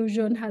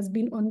exclusion has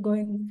been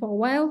ongoing for a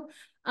while,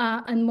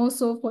 and more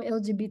so for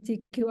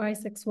LGBTQI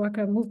sex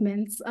worker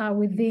movements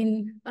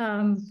within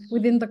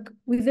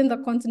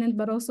the continent,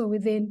 but also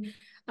within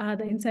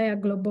the entire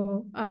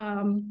global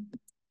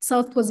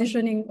South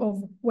positioning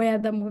of where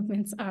the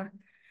movements are.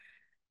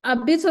 A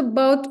bit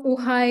about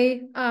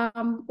UHAI.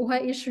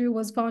 UHAI issue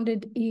was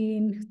founded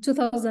in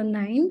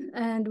 2009,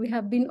 and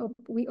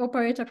we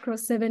operate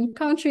across 7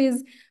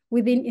 countries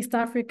within East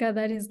Africa,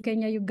 that is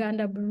Kenya,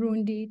 Uganda,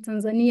 Burundi,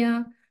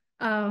 Tanzania,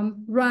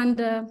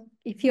 Rwanda,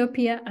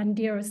 Ethiopia, and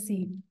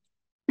DRC.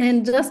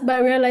 And just by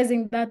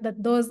realizing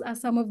that those are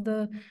some of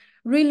the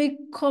really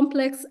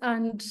complex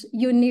and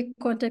unique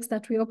contexts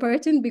that we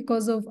operate in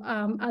because of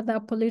other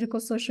political,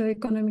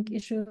 socio-economic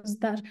issues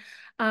that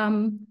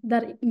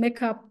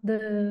make up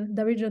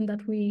the region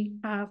that we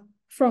are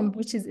from,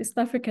 which is East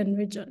African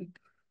region.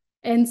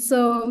 And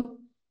so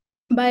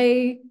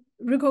by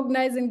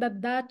recognizing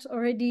that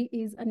already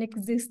is an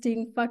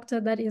existing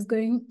factor that has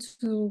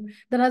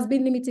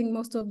been limiting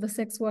most of the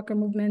sex worker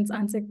movements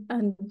and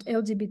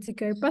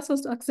LGBTQI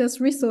persons to access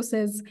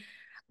resources,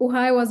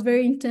 UHAI was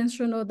very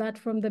intentional that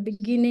from the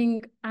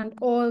beginning and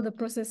all the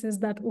processes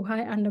that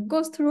UHAI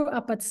undergoes through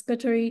are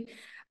participatory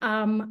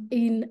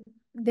in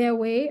their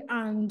way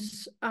and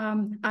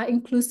are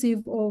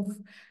inclusive of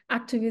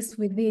activists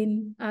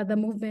within the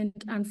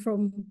movement and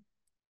from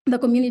the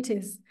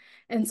communities.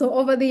 And so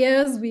over the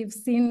years, we've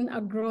seen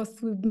a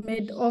growth. We've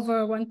made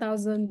over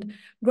 1,000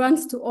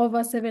 grants to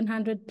over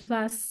 700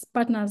 plus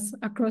partners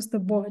across the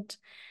board.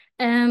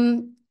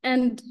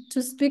 And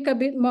to speak a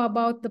bit more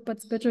about the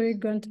participatory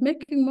grant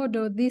making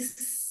model,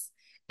 this,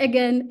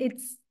 again,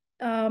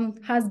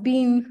 has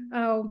been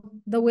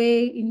the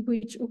way in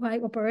which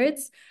UHAI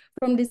operates,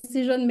 from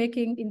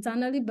decision-making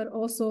internally, but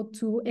also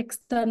to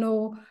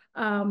external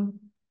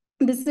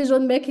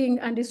decision-making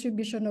and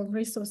distribution of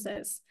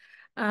resources.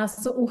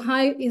 So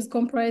UHAI is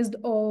comprised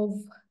of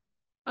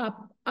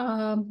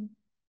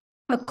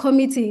a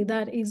committee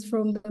that is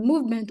from the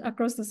movement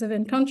across the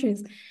 7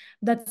 countries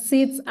that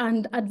sits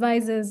and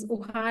advises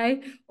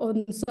UHAI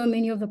on so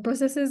many of the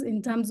processes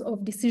in terms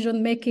of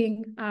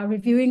decision-making,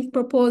 reviewing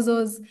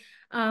proposals,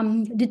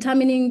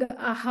 determining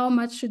how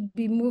much should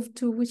be moved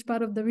to which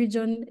part of the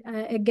region,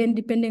 again,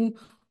 depending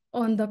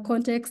on the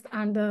context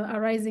and the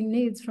arising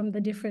needs from the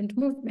different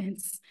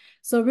movements.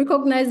 So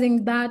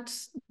recognizing that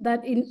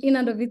in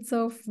and of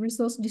itself,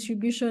 resource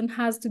distribution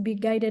has to be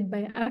guided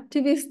by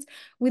activists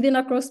within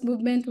a cross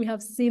movement. We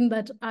have seen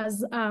that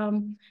as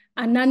a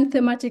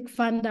non-thematic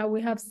funder,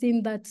 we have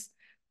seen that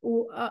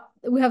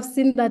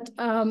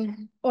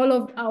all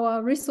of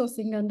our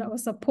resourcing and our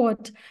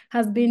support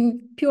has been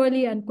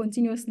purely and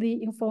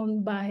continuously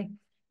informed by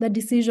the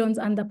decisions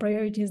and the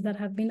priorities that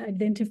have been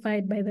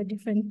identified by the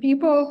different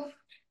people.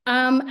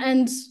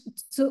 And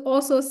to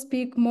also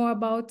speak more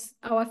about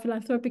our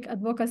philanthropic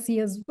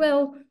advocacy as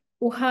well,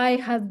 UHAI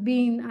has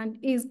been and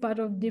is part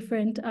of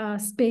different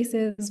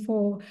spaces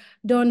for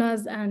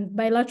donors and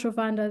bilateral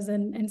funders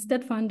and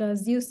state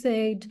funders,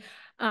 USAID,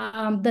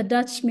 the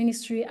Dutch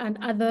ministry, and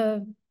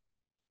other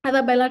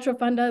bilateral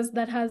funders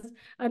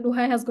and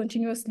UHAI has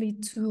continuously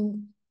to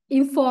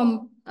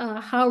inform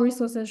how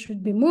resources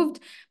should be moved,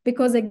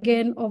 because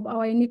again of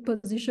our unique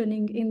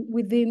positioning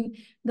within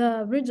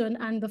the region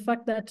and the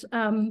fact that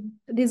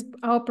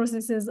our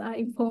processes are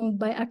informed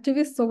by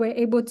activists, so we're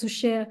able to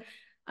share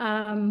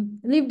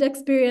lived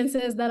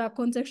experiences that are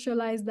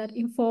contextualized, that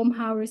inform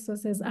how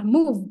resources are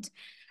moved.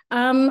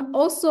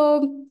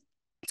 Also,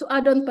 to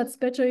add on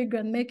participatory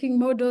grant-making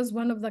models,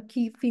 one of the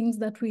key things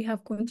that we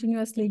have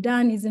continuously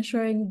done is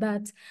ensuring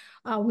that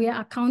we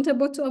are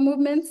accountable to our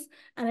movements.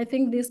 And I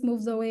think this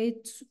moves away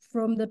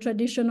from the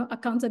traditional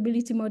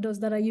accountability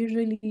models that are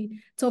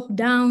usually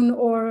top-down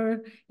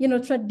or,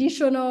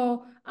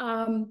 traditional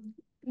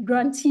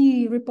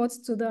grantee reports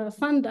to the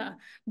funder.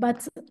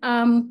 But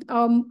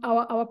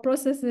our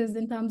processes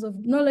in terms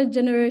of knowledge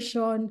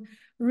generation,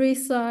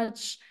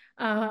 research,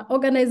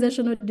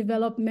 organizational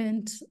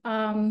development,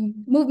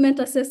 movement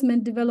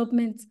assessment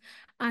development,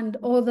 and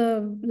all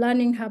the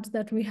learning hubs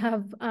that we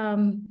have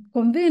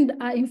convened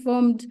are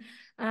informed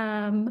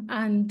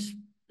and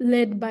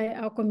led by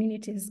our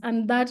communities.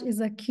 And that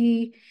is a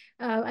key,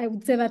 I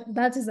would say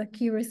that is a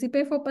key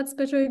recipe for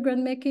participatory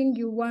grant making.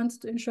 You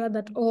want to ensure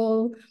that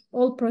all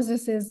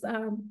processes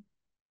are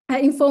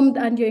informed,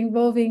 and you're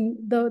involving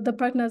the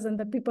partners and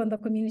the people in the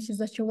communities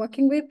that you're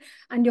working with,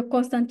 and you're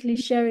constantly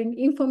sharing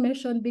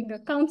information, being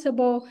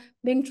accountable,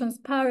 being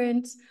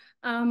transparent,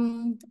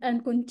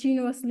 and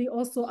continuously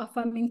also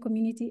affirming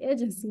community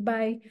agency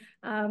by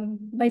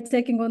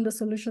taking on the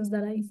solutions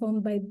that are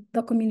informed by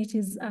the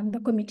communities and the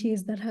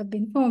committees that have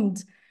been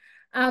formed.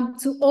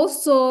 To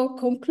also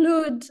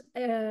conclude,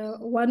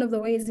 one of the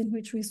ways in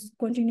which we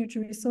continue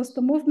to resource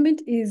the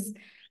movement is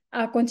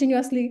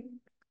continuously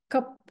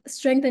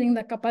strengthening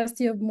the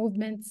capacity of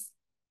movements.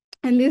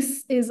 And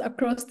this is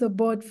across the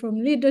board, from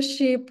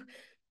leadership,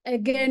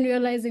 again,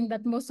 realizing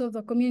that most of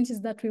the communities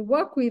that we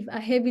work with are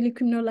heavily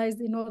criminalized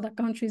in all the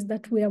countries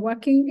that we are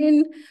working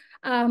in.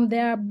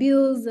 There are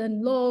bills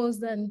and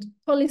laws and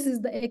policies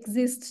that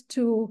exist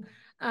to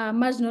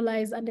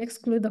marginalize and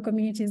exclude the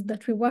communities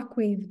that we work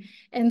with.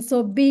 And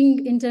so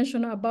being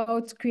intentional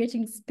about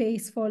creating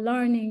space for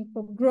learning,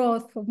 for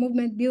growth, for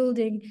movement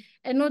building,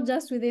 and not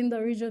just within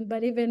the region,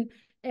 but even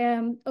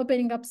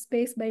opening up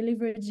space by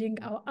leveraging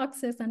our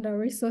access and our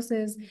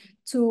resources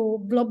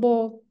to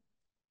global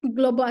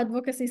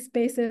advocacy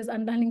spaces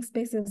and learning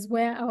spaces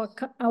where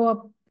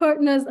our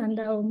partners and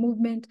our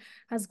movement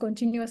has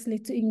continuously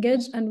to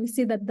engage. And we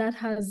see that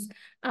has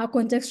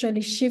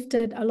contextually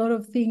shifted a lot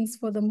of things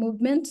for the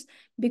movement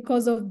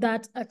because of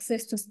that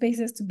access to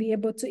spaces to be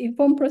able to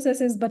inform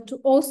processes, but to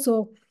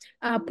also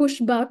push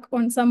back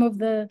on some of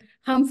the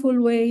harmful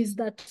ways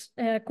that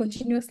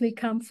continuously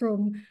come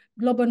from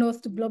global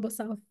north to global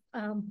south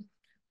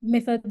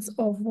methods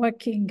of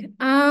working.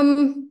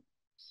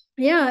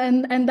 Yeah,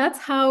 and that's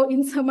how,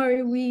 in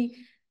summary,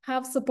 we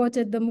have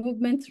supported the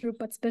movement through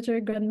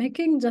participatory grant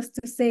making. Just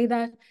to say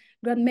that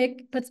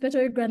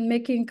participatory grant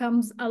making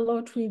comes a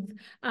lot with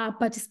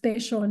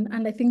participation,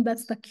 and I think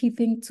that's the key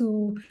thing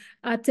to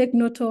take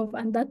note of.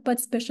 And that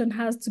participation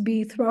has to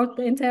be throughout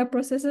the entire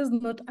processes,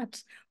 not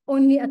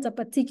only at a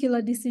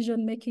particular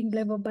decision-making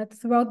level, but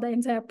throughout the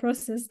entire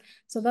process,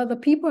 so that the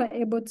people are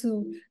able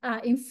to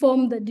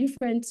inform the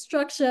different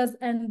structures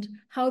and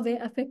how they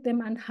affect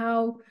them, and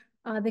how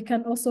they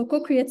can also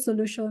co-create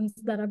solutions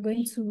that are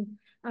going to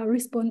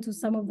respond to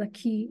some of the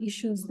key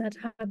issues that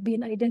have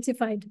been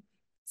identified.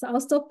 So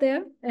I'll stop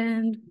there,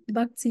 and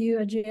back to you,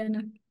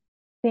 Adrianna.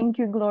 Thank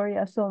you,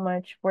 Gloria, so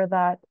much for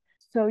that.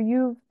 So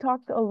you've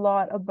talked a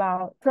lot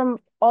about, from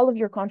all of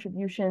your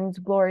contributions,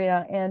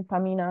 Gloria and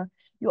Pamina,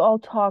 you all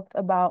talked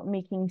about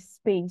making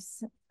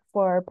space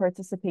for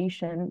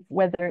participation,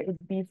 whether it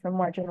be from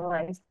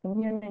marginalized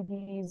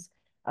communities,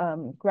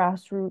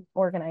 grassroots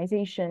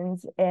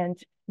organizations, and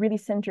really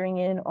centering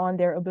in on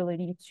their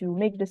ability to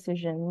make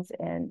decisions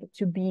and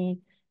to be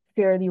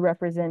fairly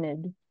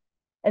represented.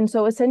 And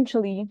so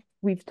essentially,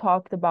 we've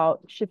talked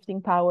about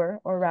shifting power,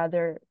 or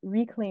rather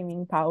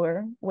reclaiming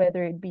power,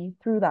 whether it be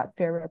through that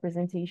fair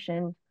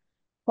representation,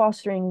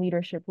 fostering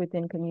leadership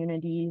within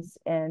communities,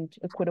 and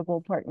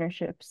equitable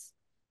partnerships.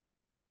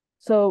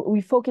 So we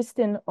focused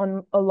in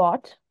on a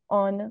lot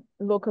on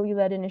locally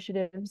led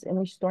initiatives and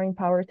restoring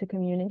power to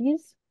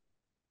communities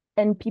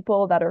and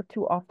people that are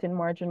too often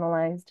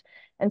marginalized.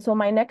 And so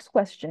my next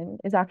question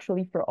is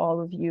actually for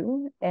all of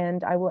you,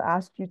 and I will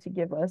ask you to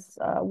give us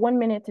a 1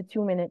 minute to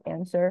 2 minute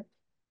answer.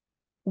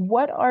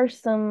 What are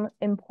some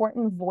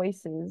important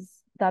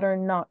voices that are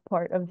not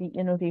part of the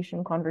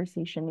innovation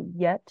conversation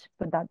yet,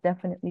 but that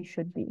definitely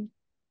should be?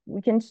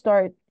 We can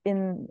start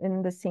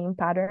in the same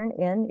pattern.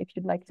 Anne, if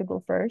you'd like to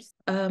go first.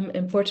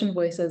 Important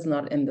voices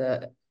not in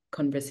the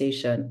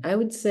conversation. I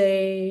would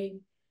say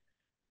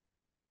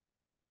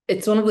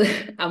it's one of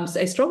the,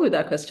 I struggle with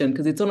that question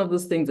because it's one of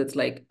those things that's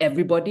like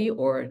everybody,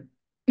 or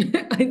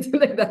I feel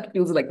like that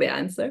feels like the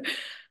answer.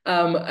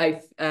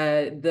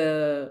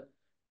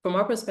 From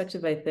our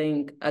perspective, I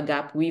think a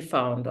gap we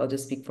found, I'll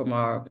just speak from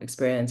our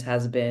experience,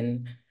 has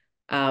been,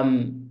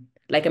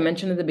 like I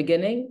mentioned in the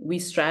beginning, we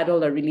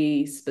straddle a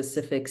really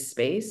specific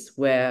space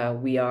where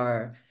we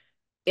are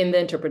in the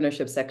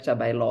entrepreneurship sector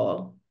by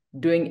law,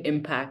 doing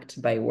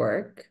impact by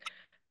work,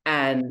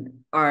 and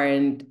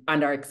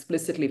are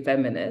explicitly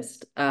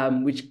feminist,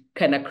 which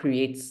kind of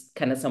creates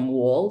some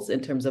walls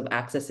in terms of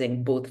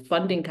accessing both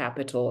funding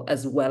capital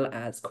as well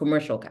as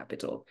commercial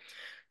capital.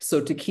 So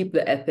to keep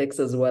the ethics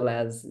as well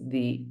as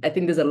I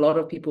think there's a lot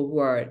of people who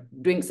are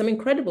doing some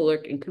incredible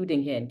work,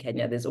 including here in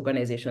Kenya. There's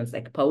organizations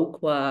like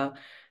Paukwa.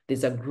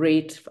 There's a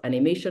great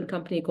animation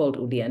company called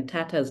Uli and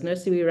Tata's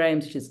Nursery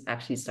Rhymes, which has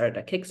actually started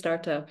a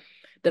Kickstarter,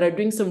 that are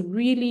doing some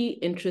really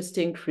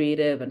interesting,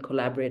 creative, and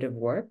collaborative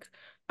work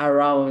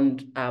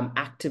around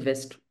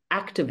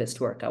activist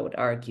work, I would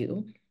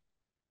argue,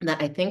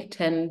 that I think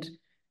tend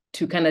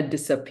to kind of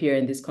disappear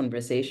in these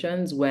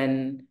conversations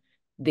when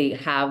they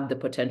have the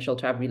potential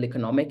to have real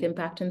economic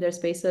impact in their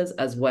spaces,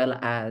 as well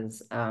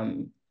as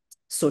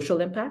social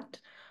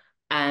impact.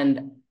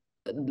 And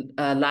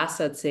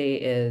last I'd say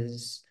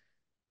is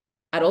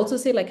I'd also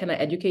say like kind of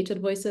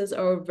educated voices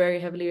are very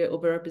heavily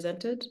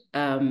overrepresented.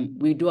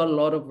 We do a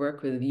lot of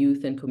work with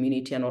youth and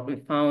community, and what we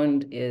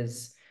found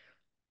is,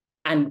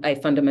 and I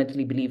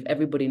fundamentally believe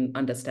everybody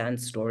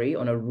understands story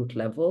on a root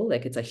level,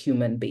 like it's a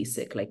human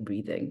basic, like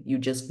breathing. You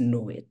just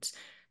know it.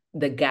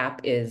 The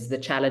gap is, the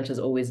challenge has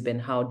always been,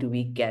 how do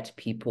we get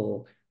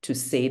people to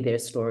say their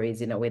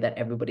stories in a way that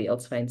everybody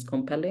else finds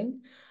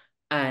compelling?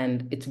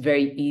 And it's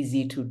very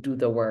easy to do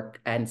the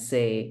work and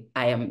say,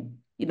 I'm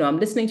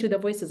listening to their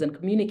voices and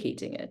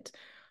communicating it.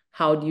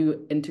 How do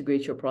you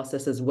integrate your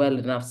processes well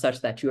enough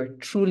such that you're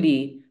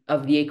truly a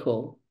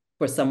vehicle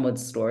for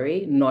someone's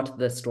story, not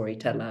the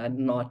storyteller,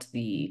 not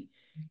the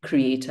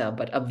creator,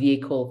 but a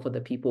vehicle for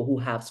the people who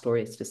have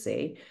stories to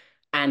say,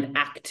 and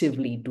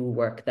actively do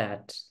work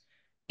that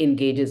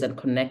engages and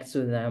connects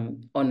with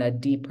them on a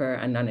deeper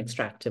and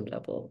non-extractive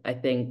level. I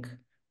think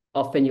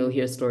often you'll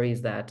hear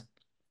stories that,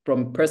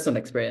 from personal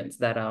experience,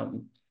 that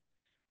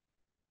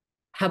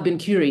have been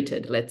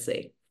curated, let's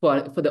say,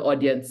 for the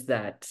audience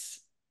that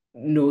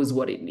knows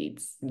what it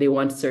needs. They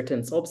want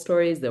certain sob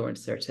stories, they want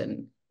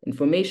certain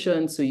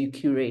information, so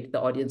the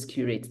audience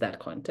curates that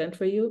content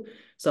for you.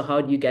 So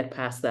how do you get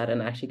past that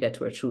and actually get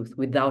to a truth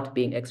without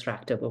being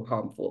extractive or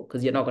harmful?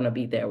 Because you're not going to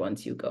be there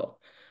once you go.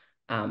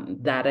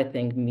 That, I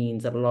think,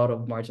 means a lot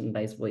of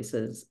marginalized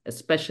voices,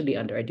 especially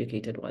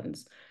undereducated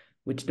ones,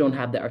 which don't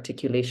have the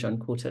articulation,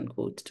 quote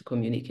unquote, to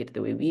communicate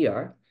the way we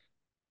are,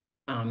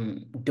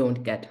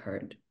 don't get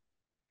heard.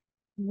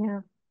 Yeah.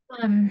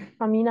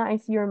 Amina, I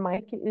see your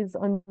mic is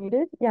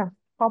unmuted. Yeah,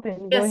 pop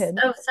in. Yes. Go ahead.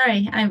 Oh,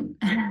 sorry.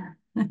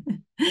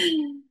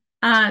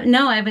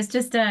 No, I was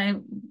just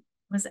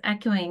was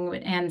echoing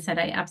what Anne said.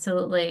 I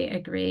absolutely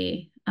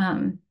agree.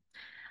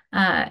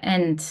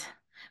 And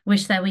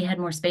wish that we had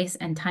more space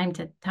and time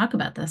to talk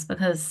about this,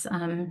 because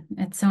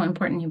it's so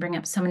important. You bring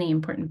up so many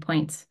important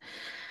points.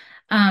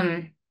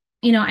 I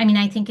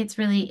think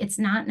it's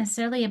not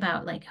necessarily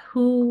about like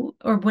who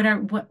or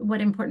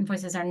what important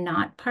voices are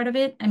not part of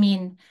it. I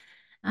mean,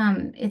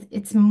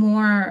 it's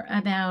more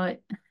about,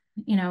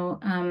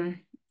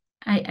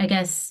 I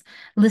guess,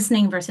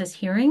 listening versus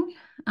hearing,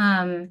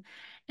 and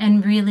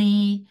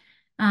really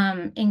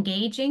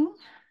engaging,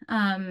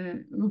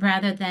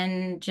 rather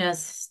than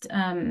just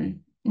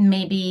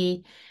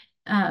maybe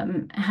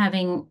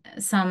having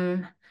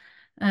some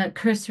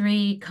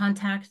cursory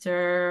contact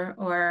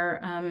or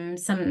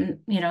some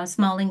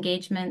small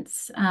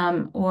engagements,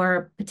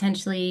 or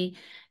potentially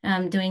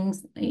doing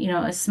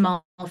a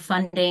small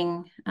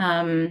funding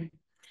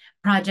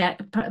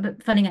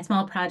funding a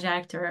small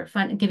project, or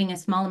giving a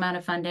small amount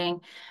of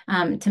funding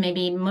to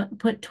maybe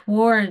put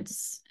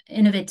towards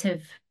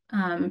innovative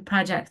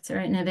projects or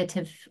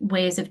innovative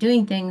ways of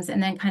doing things,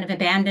 and then kind of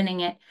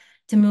abandoning it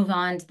to move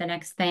on to the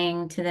next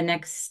thing, to the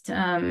next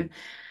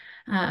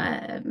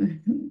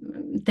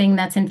thing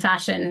that's in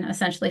fashion,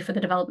 essentially, for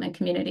the development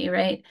community,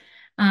 right?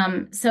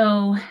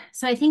 So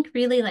I think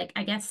really, like,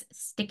 I guess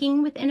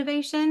sticking with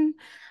innovation,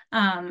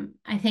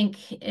 I think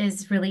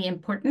is really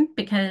important,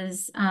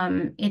 because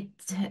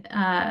it's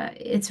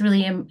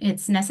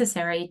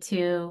necessary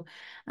to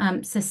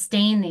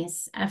sustain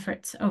these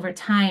efforts over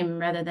time,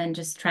 rather than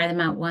just try them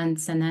out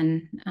once and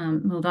then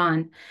move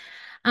on.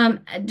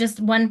 Just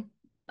one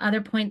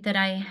other point that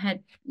I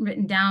had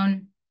written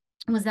down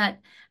was that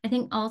I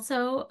think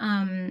also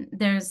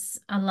there's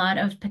a lot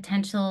of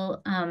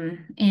potential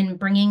in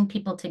bringing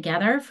people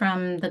together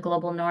from the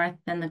global north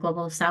and the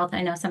global south.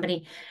 I know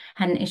somebody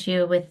had an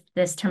issue with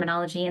this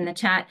terminology in the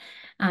chat.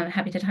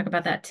 Happy to talk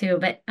about that too.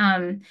 But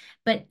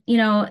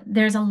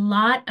there's a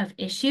lot of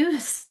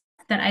issues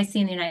that I see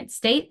in the United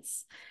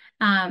States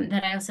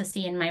that I also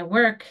see in my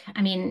work.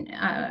 I mean,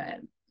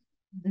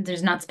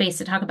 there's not space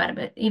to talk about it,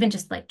 but even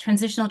just like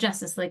transitional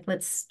justice, like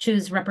let's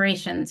choose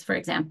reparations, for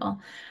example,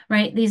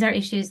 right? These are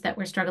issues that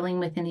we're struggling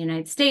with in the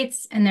United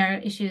States, and they're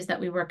issues that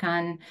we work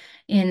on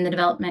in the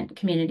development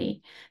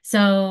community.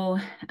 So,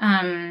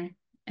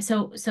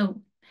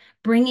 so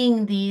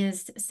bringing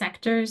these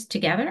sectors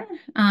together,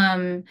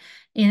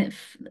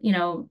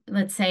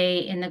 let's say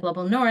in the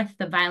global north,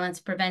 the violence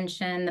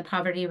prevention, the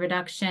poverty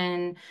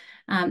reduction,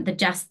 the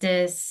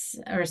justice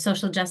or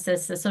social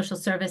justice, the social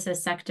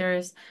services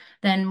sectors,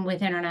 then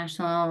with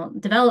international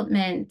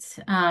development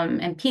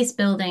and peace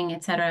building,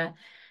 et cetera.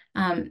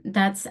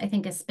 That's, I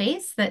think, a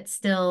space that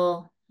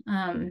still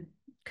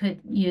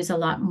could use a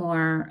lot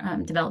more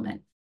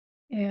development.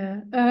 Yeah,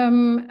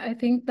 I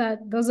think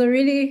that those are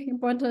really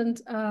important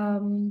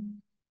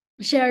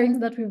sharings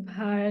that we've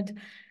had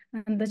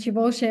and that you've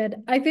all shared.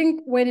 I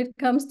think when it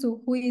comes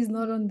to who is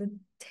not on the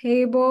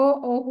table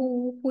or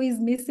who is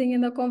missing in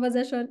the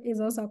conversation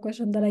is also a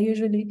question that I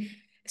usually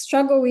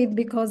struggle with,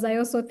 because I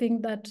also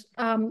think that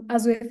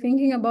as we're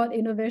thinking about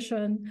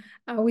innovation,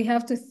 we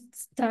have to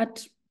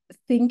start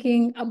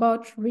thinking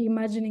about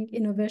reimagining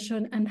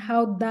innovation and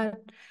how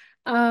that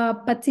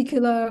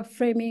particular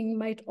framing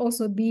might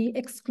also be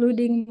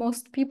excluding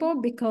most people,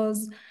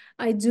 because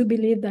I do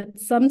believe that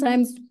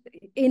sometimes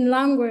in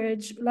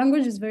language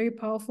is very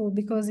powerful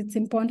because it's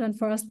important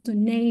for us to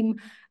name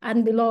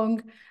and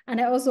belong. And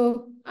I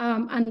also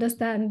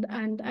understand,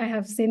 and I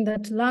have seen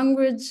that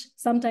language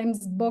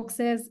sometimes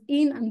boxes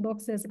in and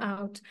boxes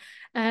out.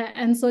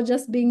 And so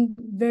just being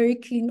very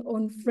keen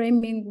on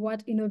framing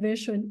what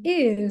innovation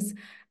is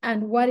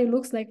and what it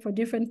looks like for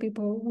different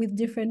people with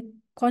different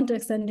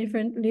contexts and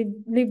different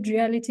lived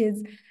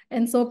realities.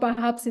 And so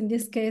perhaps in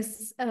this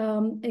case,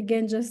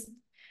 again, just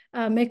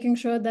making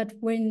sure that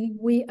when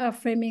we are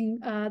framing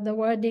the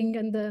wording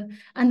and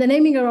the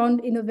naming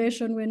around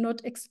innovation, we're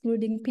not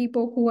excluding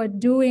people who are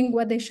doing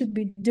what they should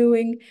be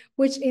doing,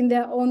 which in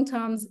their own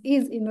terms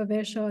is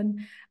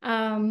innovation.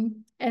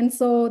 And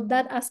so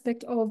that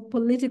aspect of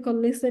political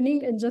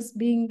listening and just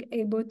being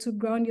able to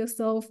ground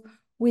yourself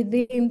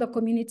within the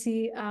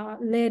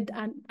community-led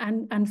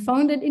and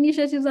founded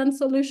initiatives and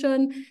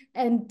solution,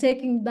 and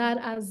taking that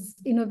as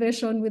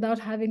innovation without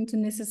having to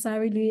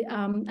necessarily,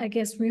 I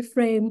guess,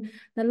 reframe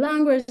the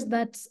language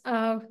that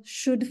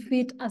should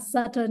fit a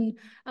certain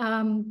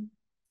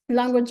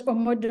language or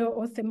model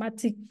or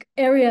thematic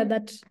area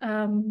that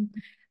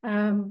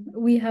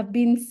we have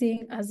been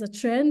seeing as a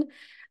trend.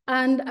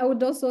 And I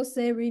would also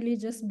say really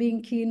just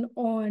being keen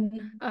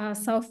on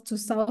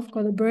South-to-South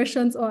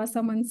collaborations, or as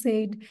someone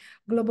said,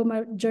 global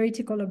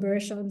majority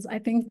collaborations. I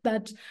think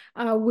that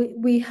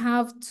we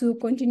have to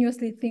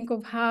continuously think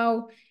of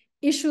how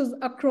issues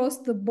across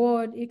the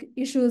board,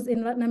 issues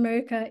in Latin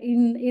America,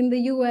 in the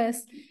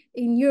US,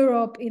 in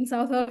Europe, in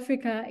South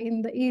Africa,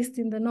 in the East,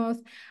 in the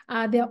North,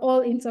 they're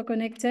all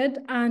interconnected.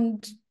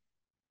 And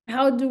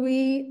how do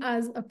we,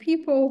 as a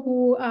people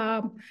who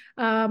are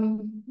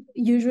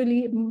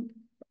usually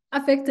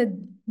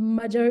affected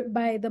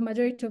by the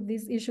majority of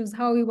these issues,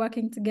 how are we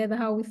working together,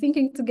 how are we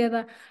thinking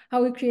together, how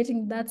are we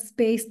creating that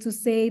space to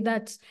say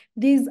that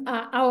these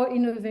are our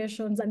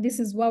innovations and this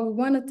is what we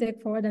want to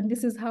take forward, and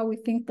this is how we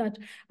think that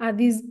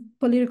these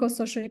political,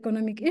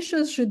 socio-economic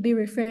issues should be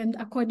reframed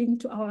according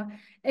to our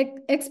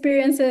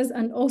experiences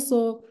and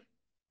also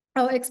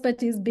our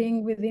expertise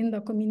being within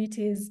the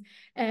communities.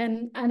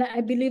 And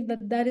I believe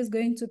that that is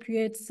going to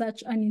create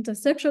such an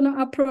intersectional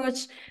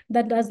approach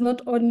that does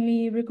not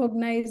only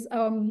recognize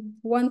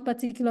one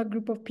particular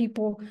group of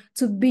people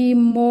to be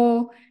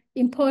more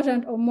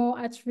important or more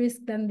at risk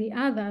than the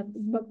other,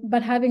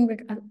 but having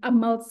like a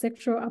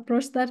multi-sectoral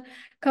approach that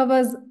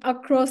covers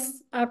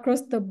across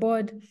the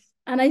board.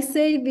 And I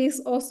say this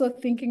also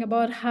thinking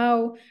about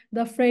how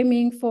the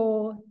framing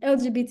for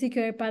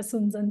LGBTQI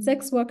persons and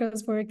sex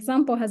workers, for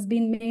example, has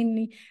been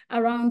mainly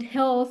around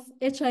health,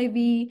 HIV,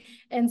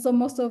 and so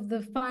most of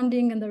the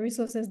funding and the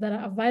resources that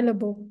are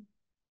available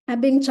are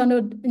being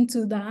channeled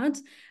into that,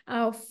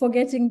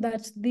 forgetting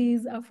that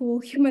these are full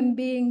human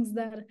beings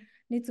that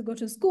need to go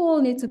to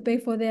school, need to pay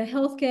for their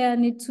healthcare,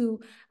 need to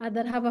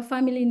that have a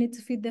family, need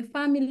to feed their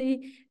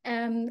family,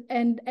 and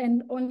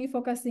only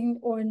focusing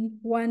on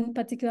one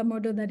particular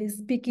model that is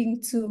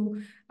speaking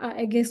to,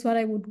 I guess, what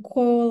I would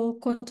call,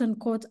 quote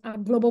unquote, a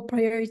global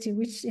priority,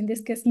 which in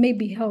this case may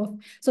be health.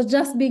 So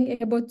just being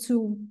able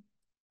to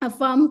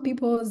affirm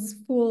people's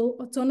full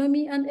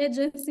autonomy and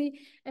agency,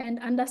 and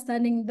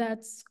understanding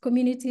that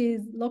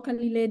communities,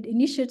 locally led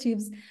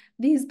initiatives,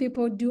 these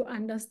people do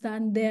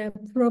understand their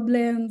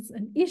problems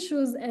and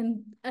issues,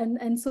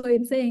 and so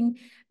in saying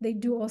they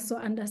do also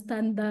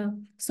understand the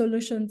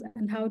solutions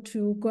and how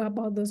to go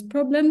about those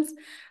problems.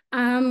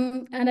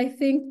 And I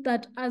think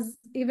that as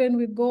even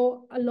we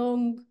go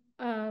along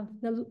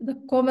the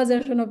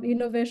conversation of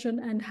innovation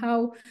and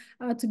how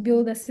to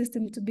build a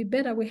system to be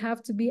better, we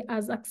have to be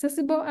as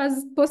accessible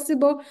as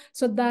possible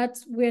so that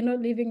we're not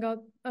leaving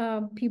out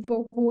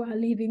people who are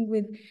living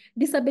with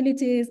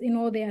disabilities in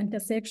all their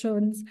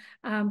intersections,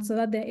 so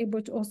that they're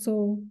able to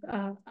also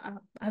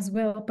as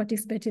well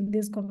participate in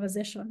these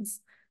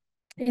conversations.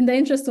 In the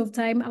interest of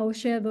time, I will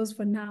share those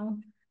for now.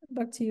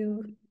 Back to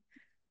you.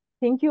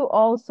 Thank you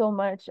all so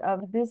much.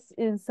 This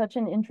is such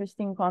an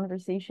interesting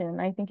conversation.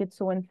 I think it's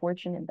so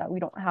unfortunate that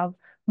we don't have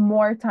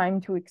more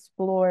time to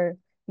explore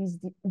these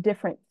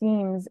different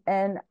themes.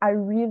 And I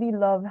really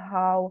love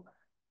how,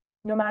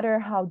 no matter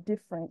how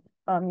different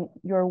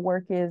your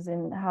work is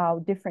and how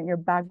different your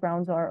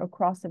backgrounds are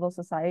across civil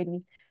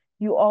society,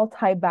 you all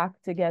tie back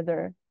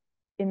together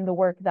in the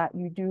work that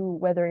you do,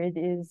 whether it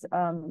is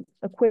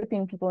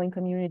equipping people in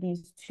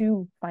communities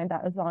to find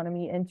that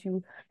autonomy and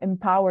to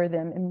empower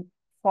them and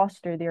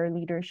foster their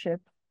leadership.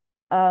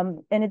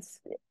 And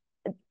it's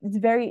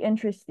very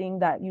interesting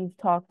that you've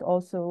talked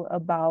also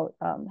about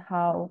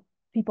how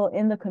people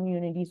in the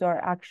communities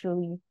are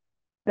actually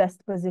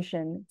best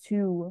positioned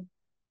to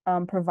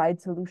provide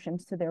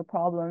solutions to their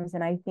problems.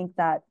 And I think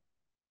that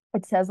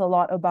it says a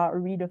lot about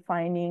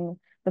redefining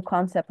the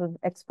concept of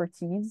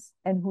expertise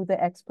and who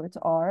the experts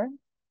are.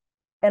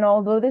 And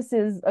although this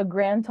is a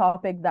grand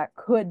topic that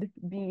could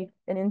be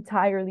an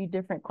entirely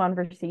different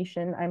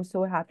conversation, I'm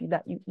so happy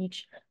that you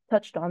each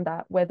touched on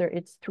that, whether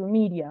it's through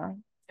media,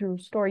 through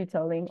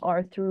storytelling,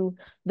 or through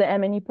the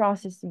M&E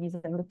processes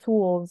and the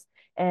tools,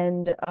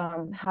 and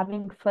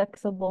having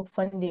flexible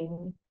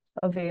funding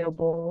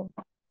available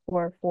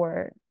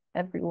for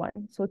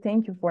everyone. So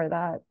thank you for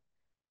that.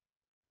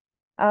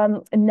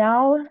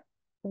 Now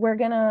we're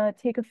gonna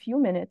take a few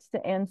minutes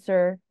to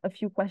answer a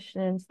few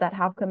questions that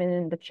have come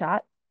in the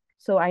chat.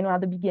 So I know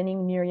at the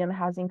beginning, Miriam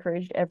has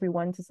encouraged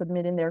everyone to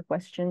submit in their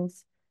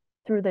questions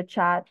through the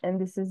chat,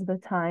 and this is the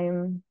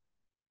time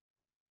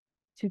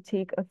to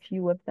take a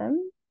few of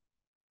them.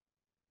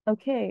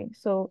 Okay,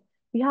 so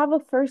we have a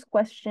first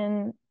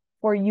question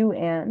for you,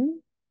 Anne.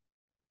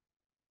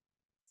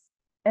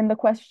 And the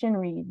question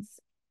reads,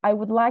 I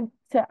would like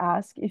to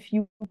ask if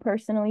you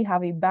personally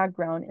have a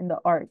background in the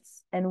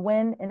arts and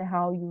when and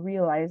how you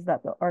realize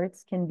that the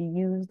arts can be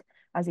used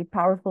as a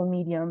powerful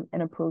medium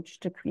and approach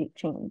to create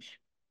change.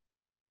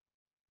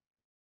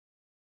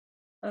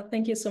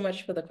 Thank you so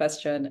much for the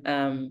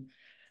question.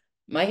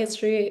 My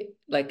history,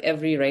 like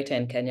every writer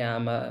in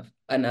Kenya,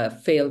 I'm a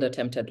failed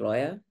attempted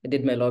lawyer. I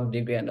did my law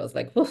degree and I was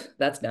like,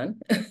 that's done.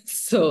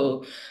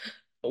 So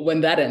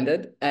when that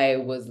ended, I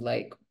was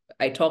like,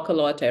 I talk a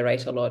lot, I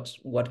write a lot.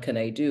 What can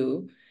I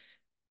do?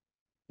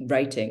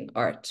 Writing,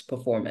 art,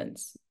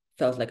 performance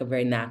felt like a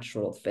very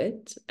natural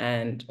fit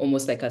and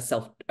almost like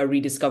a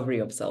rediscovery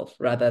of self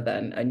rather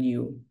than a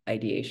new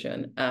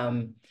ideation.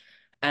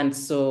 And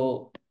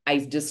so I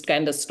just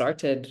kind of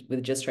started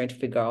with just trying to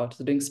figure out,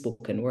 doing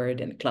spoken word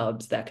in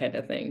clubs, that kind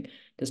of thing,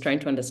 just trying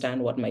to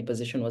understand what my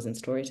position was in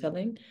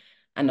storytelling.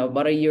 And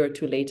about a year or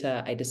two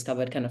later, I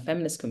discovered kind of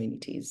feminist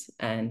communities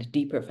and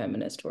deeper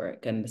feminist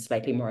work and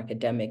slightly more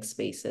academic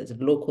spaces,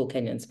 local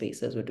Kenyan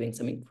spaces were doing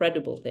some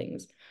incredible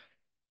things.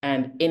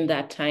 And in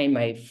that time,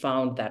 I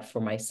found that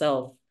for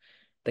myself,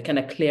 the kind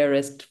of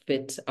clearest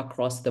fit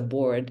across the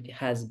board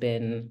has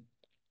been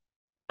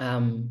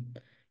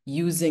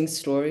using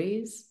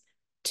stories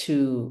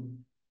to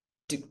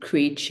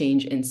create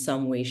change in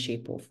some way,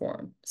 shape, or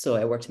form. So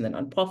I worked in the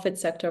nonprofit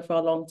sector for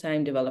a long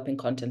time, developing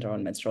content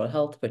around menstrual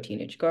health for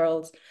teenage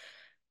girls,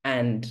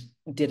 and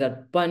did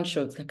a bunch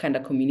of kind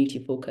of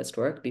community-focused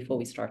work before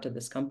we started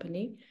this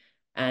company.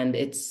 And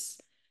it's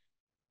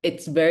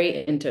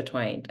very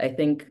intertwined, I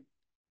think,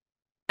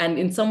 and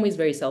in some ways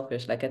very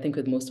selfish. Like I think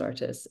with most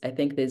artists, I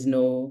think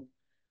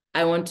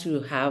I want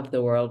to have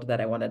the world that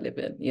I want to live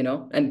in, you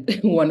know? And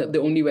the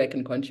only way I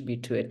can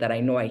contribute to it that I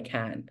know I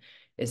can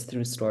is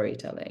through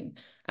storytelling.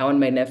 I want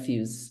my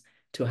nephews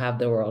to have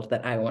the world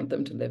that I want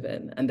them to live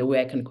in. And the way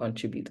I can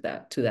contribute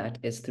to that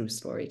is through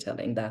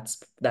storytelling.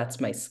 That's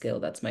my skill,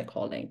 that's my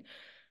calling.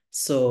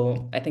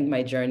 So I think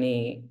my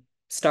journey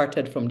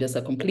started from just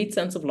a complete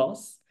sense of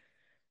loss,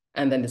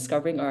 and then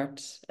discovering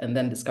art, and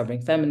then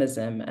discovering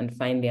feminism, and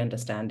finally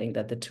understanding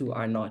that the two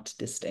are not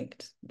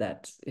distinct,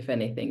 that if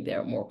anything,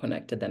 they're more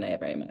connected than I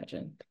ever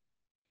imagined.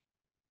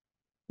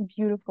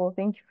 Beautiful.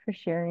 Thank you for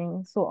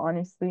sharing so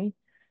honestly.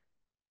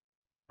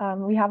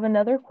 We have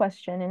another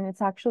question, and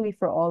it's actually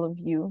for all of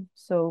you,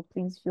 so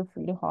please feel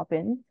free to hop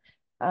in.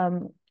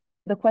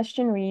 The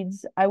question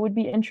reads, I would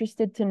be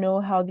interested to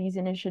know how these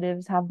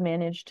initiatives have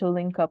managed to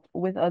link up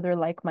with other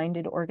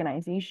like-minded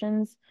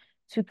organizations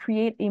to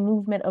create a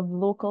movement of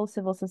local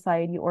civil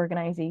society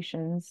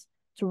organizations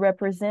to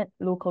represent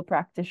local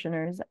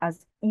practitioners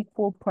as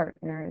equal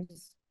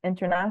partners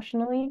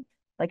internationally,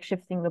 like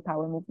shifting the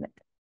power movement.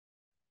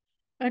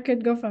 I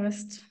could go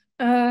first.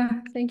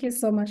 Thank you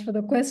so much for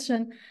the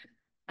question.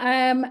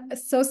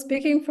 So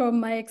speaking from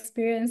my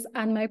experience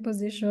and my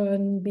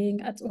position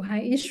being at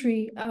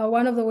YWCA,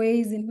 one of the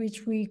ways in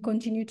which we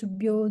continue to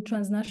build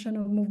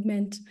transnational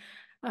movement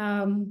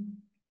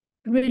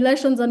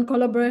relations and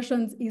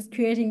collaborations is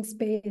creating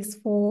space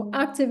for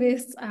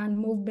activists and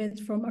movements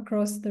from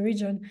across the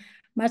region.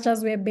 Much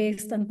as we're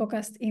based and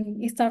focused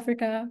in East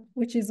Africa,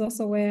 which is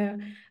also where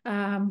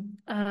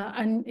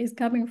and is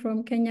coming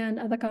from Kenya and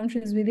other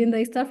countries within the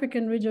East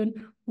African region,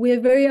 we're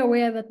very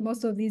aware that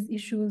most of these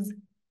issues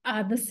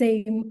are the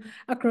same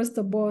across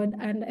the board.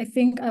 And I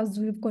think as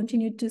we've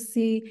continued to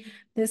see,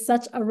 there's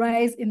such a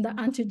rise in the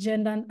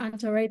anti-gender and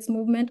anti-rights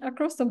movement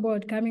across the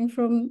board, coming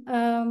from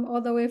all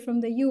the way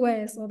from the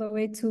US, all the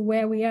way to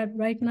where we are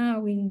right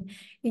now in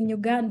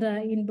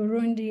Uganda, in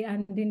Burundi,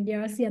 and in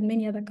DRC and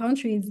many other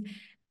countries.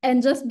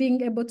 And just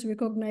being able to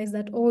recognize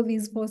that all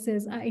these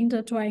forces are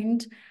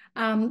intertwined.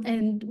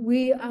 And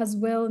we as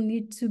well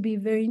need to be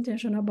very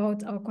intentional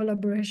about our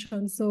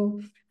collaboration.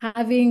 So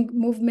having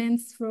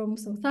movements from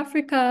South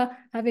Africa,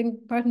 having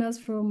partners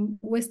from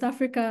West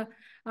Africa,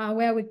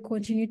 where we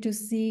continue to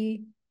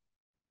see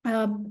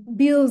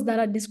bills that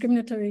are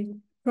discriminatory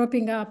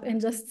cropping up,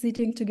 and just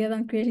sitting together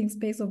and creating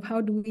space of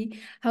how do we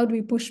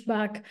push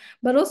back,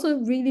 but also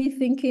really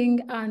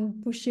thinking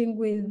and pushing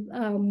with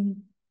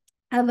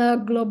other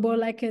global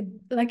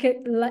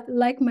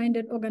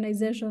like-minded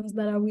organizations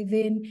that are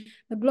within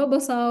the global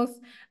South,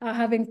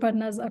 having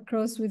partners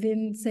across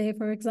within, say,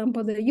 for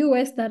example, the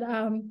US that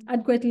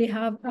adequately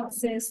have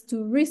access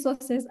to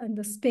resources and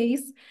the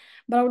space.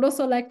 But I would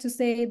also like to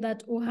say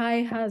that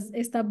YWCA has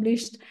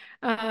established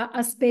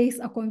a space,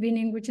 a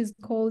convening, which is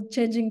called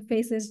Changing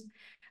Spaces,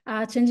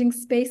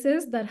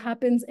 that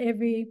happens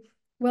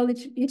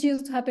it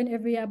used to happen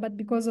every year, but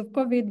because of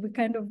COVID, we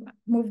kind of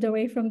moved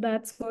away from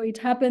that. So it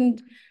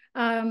happened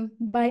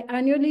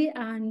biannually,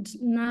 and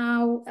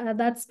now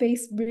that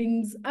space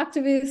brings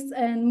activists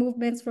and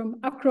movements from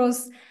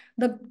across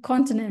the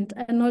continent,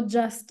 and not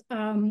just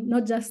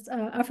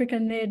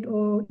African-led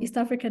or East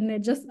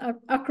African-led, just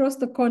across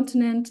the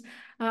continent,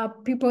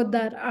 people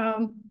that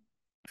are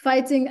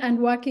fighting and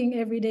working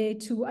every day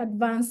to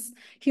advance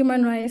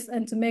human rights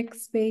and to make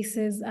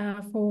spaces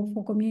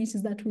for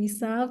communities that we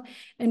serve.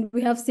 And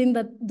we have seen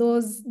that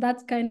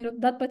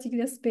that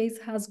particular space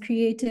has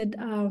created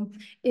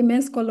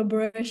immense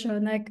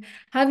collaboration, like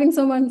having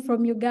someone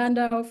from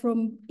Uganda or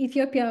from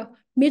Ethiopia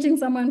meeting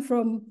someone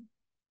from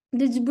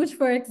Djibouti,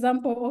 for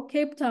example, or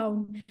Cape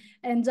Town,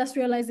 and just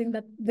realizing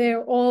that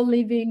they're all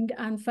living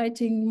and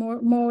fighting more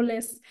or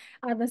less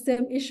are the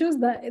same issues.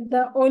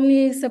 The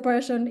only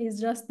separation is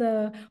just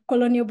the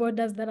colonial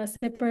borders that are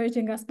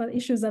separating us, but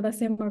issues are the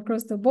same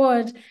across the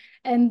board.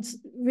 And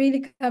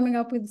really coming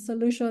up with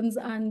solutions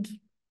and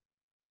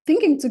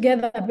thinking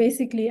together,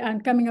 basically,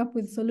 and coming up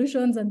with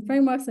solutions and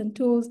frameworks and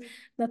tools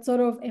that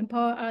sort of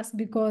empower us,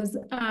 because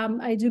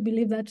I do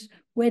believe that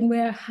when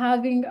we're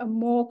having a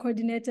more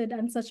coordinated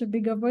and such a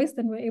bigger voice,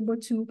 then we're able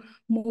to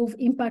move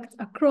impact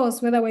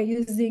across, whether we're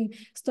using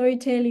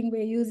storytelling,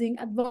 we're using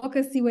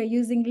advocacy, we're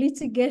using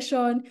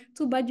litigation.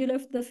 Too bad you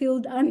left the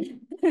field, and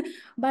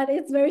but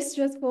it's very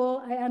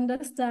stressful, I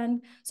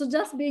understand. So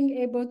just being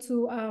able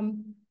to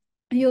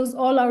use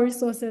all our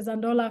resources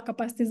and all our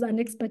capacities and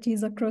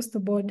expertise across the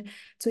board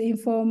to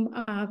inform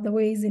the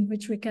ways in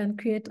which we can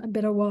create a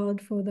better world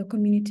for the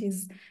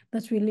communities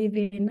that we live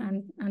in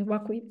and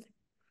work with.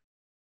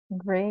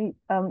 Great.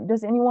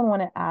 Does anyone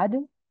want to add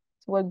to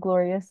what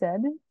Gloria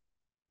said?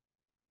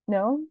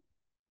 No?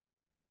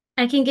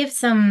 I can give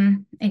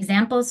some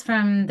examples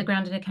from the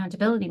grounded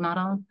accountability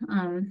model,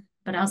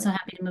 but also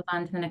happy to move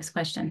on to the next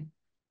question.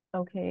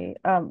 Okay.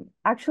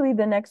 Actually,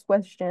 the next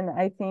question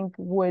I think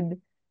would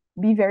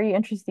be very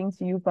interesting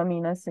to you,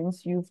 Pamina,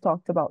 since you've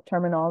talked about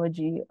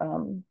terminology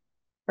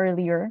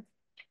earlier.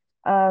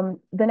 The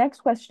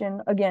next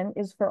question, again,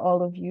 is for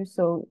all of you.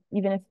 So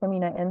even if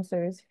Pamina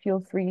answers,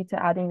 feel free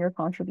to add in your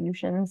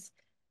contributions.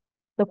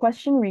 The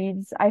question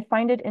reads, I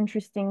find it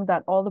interesting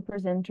that all the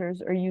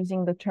presenters are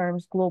using the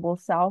terms global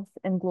south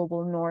and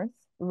global north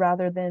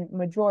rather than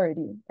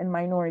majority and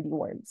minority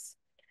words.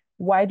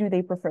 Why do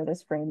they prefer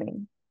this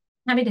framing?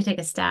 Happy to take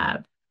a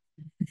stab.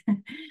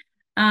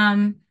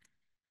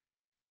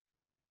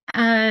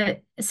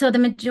 So the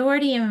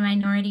majority and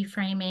minority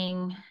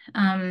framing,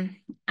 I'm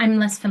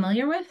less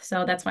familiar with,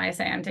 so that's why I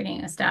say I'm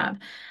taking a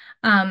stab.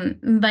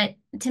 But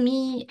to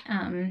me,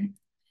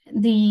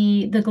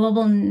 the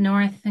global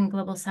north and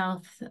global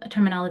south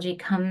terminology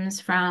comes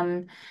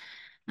from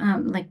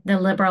like the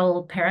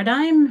liberal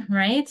paradigm,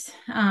 right?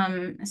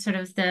 Sort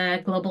of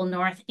the global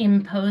north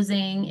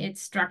imposing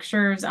its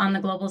structures on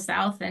the global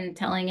south and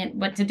telling it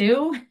what to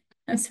do.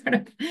 Sort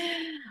of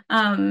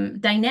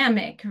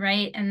dynamic,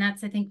 right? And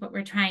that's, I think, what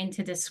we're trying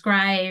to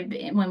describe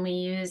when we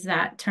use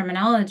that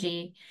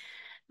terminology,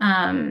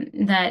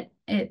 that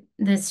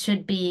this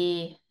should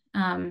be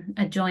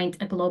a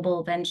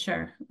global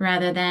venture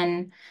rather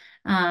than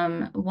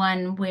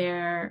one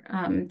where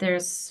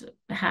there's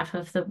half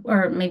of the,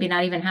 or maybe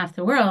not even half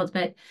the world,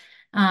 but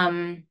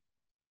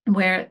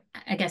where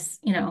I guess,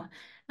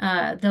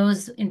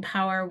 those in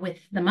power with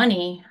the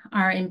money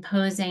are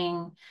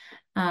imposing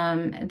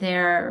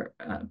their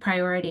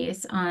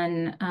priorities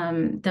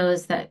on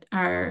those that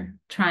are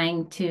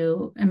trying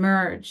to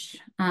emerge,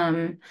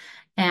 and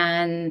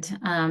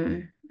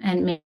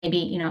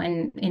maybe,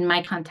 in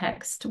my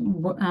context,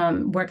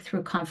 work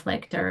through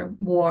conflict or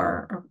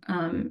war,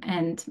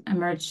 and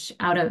emerge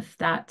out of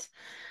that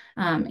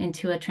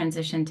into a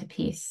transition to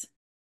peace.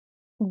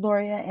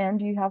 Gloria, Anne,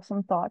 do you have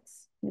some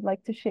thoughts you'd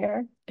like to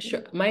share?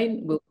 Sure,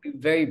 mine will be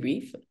very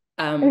brief.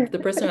 The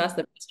person who asked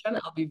the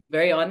question, I'll be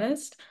very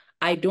honest,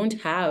 I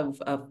don't have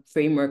a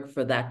framework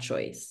for that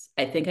choice.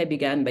 I think I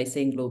began by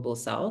saying global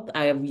south.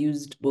 I have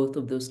used both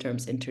of those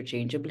terms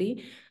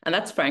interchangeably, and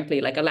that's frankly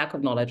like a lack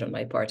of knowledge on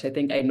my part. I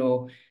think I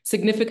know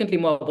significantly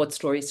more about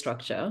story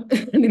structure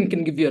and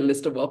can give you a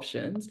list of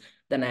options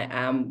than I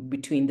am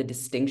between the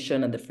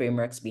distinction and the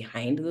frameworks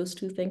behind those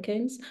two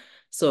thinkings.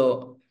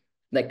 So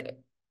like,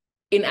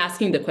 in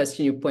asking the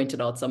question, you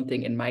pointed out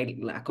something in my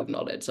lack of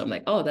knowledge. So I'm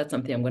like, oh, that's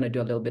something I'm going to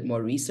do a little bit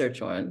more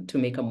research on to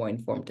make a more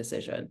informed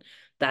decision.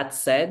 That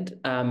said,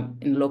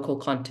 in local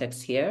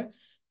context here,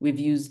 we've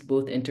used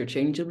both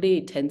interchangeably.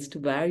 It tends to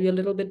vary a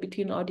little bit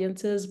between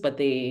audiences, but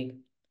they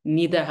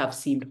neither have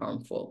seemed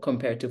harmful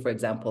compared to, for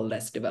example,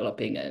 less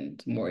developing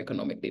and more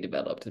economically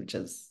developed, which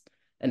is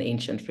an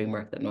ancient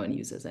framework that no one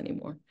uses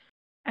anymore.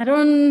 I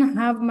don't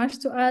have much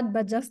to add,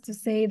 but just to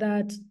say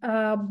that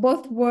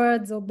both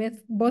words or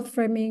both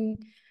framing,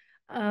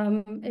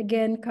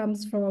 again,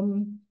 comes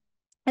from,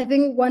 I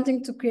think,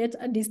 wanting to create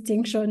a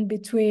distinction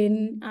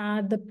between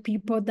the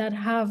people that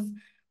have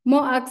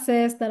more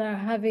access, that are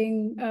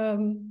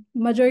having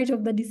majority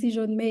of the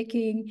decision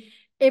making,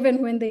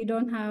 even when they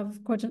don't have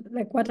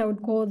like what I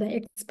would call the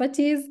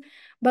expertise,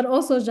 but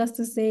also just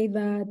to say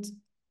that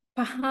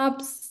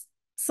perhaps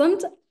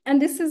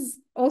and this is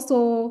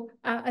also,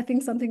 I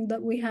think, something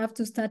that we have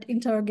to start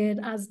interrogate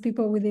as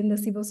people within the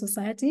civil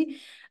society.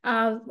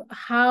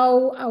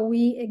 How are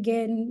we,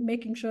 again,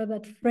 making sure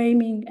that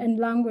framing and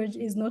language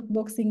is not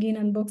boxing in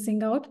and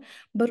boxing out,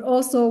 but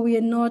also we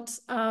are not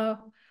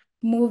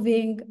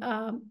moving,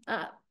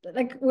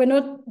 like we're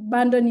not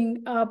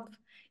abandoning up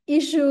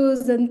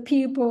issues and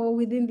people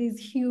within these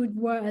huge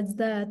words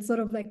that sort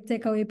of like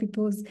take away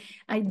people's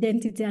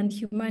identity and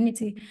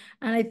humanity.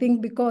 And I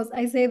think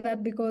I say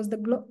that because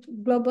the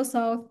global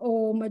South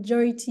or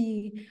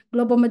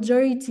global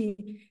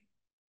majority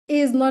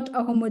is not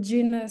a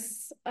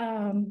homogeneous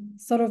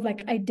sort of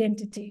like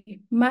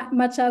identity.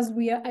 Much as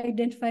we are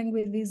identifying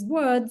with these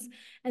words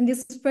and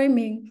this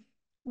framing,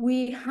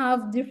 we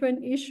have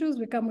different issues,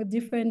 we come with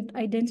different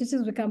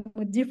identities, we come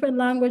with different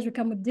language, we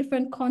come with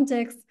different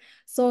contexts.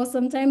 So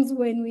sometimes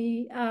when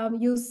we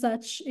use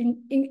such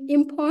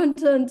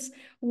important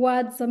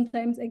words,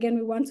 sometimes, again,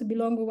 we want to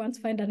belong, we want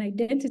to find an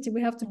identity.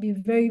 We have to be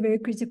very, very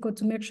critical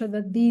to make sure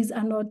that these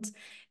are not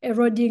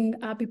eroding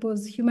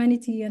people's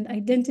humanity and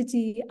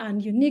identity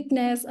and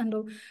uniqueness and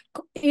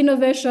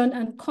innovation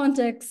and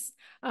context.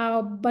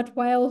 But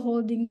while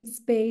holding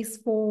space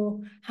for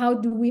how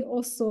do we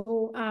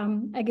also,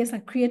 I guess,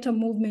 create a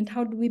movement?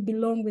 How do we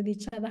belong with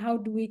each other? How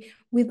do we,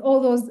 with all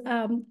those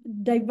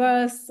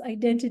diverse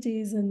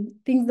identities and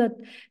things that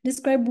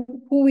describe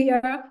who we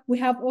are, we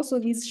have also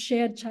these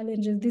shared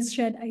challenges, these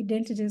shared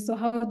identities. So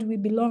how do we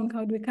belong?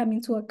 How do we come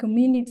into a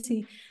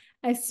community?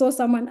 I saw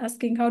someone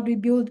asking, how do we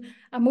build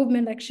a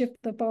movement like Shift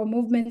the Power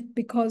movement?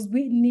 Because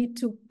we need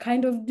to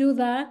kind of do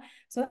that.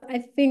 So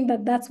I think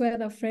that that's where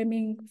the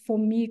framing for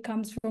me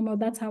comes from, or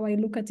that's how I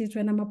look at it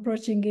when I'm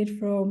approaching it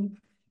from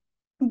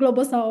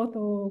Global South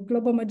or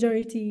global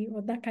majority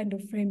or that kind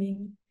of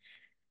framing.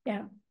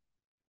 Yeah.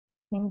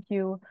 Thank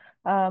you.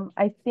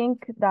 I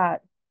think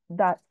that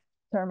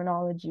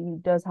terminology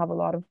does have a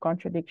lot of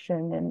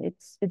contradiction, and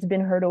it's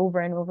been heard over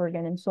and over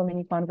again in so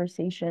many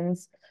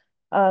conversations.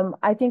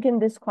 I think in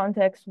this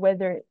context,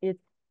 whether it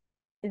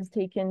is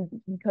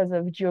taken because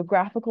of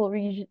geographical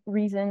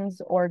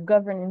reasons or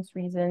governance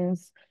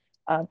reasons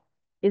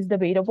is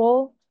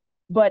debatable.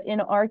 But in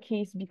our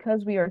case,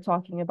 because we are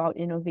talking about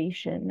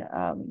innovation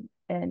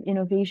and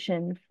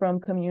innovation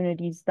from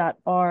communities that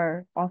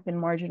are often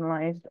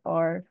marginalized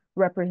or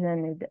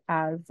represented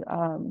as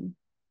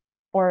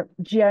or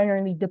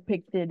generally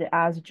depicted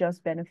as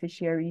just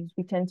beneficiaries,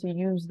 we tend to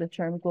use the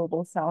term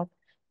Global South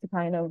to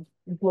kind of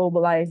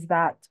globalize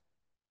that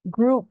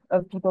group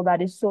of people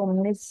that is so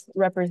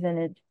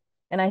misrepresented.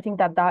 And I think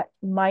that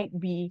might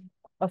be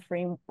a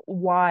frame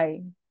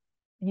why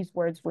these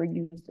words were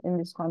used in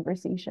this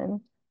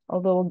conversation,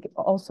 although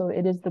also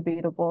it is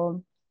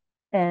debatable.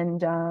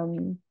 And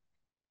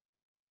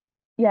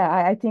yeah,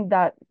 I think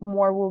that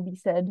more will be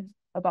said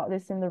about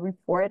this in the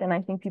report, and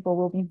I think people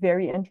will be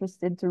very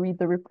interested to read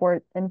the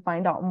report and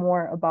find out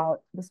more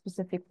about the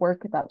specific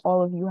work that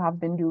all of you have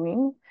been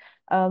doing.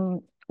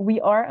 We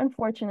are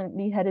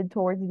unfortunately headed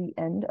towards the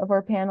end of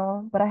our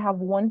panel, but I have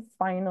one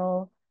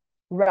final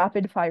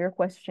rapid fire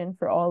question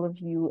for all of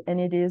you, and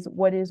it is,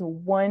 what is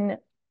one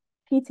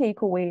key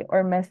takeaway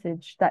or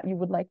message that you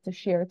would like to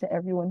share to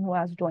everyone who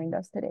has joined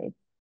us today?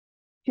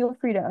 Feel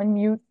free to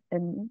unmute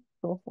and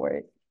go for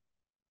it.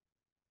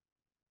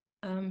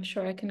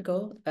 Sure, I can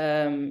go.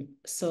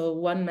 So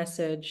one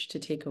message to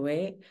take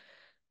away.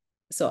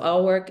 So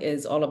our work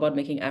is all about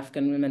making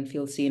African women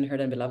feel seen, heard,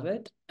 and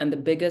beloved. And the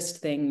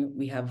biggest thing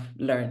we have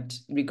learned,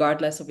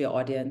 regardless of your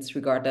audience,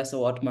 regardless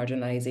of what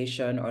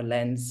marginalization or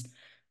lens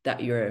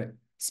that you're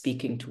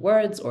speaking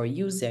towards or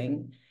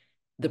using,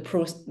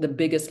 the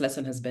biggest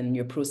lesson has been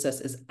your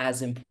process is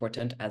as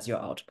important as your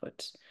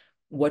output.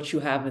 What you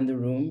have in the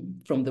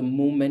room from the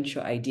moment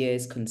your idea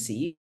is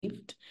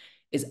conceived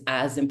is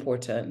as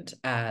important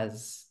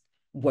as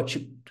what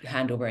you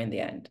hand over in the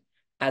end.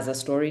 As a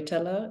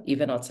storyteller,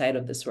 even outside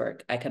of this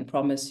work, I can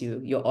promise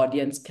you, your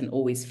audience can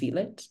always feel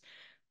it.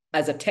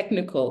 As a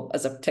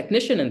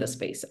technician in the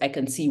space, I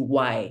can see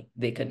why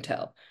they can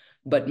tell.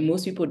 But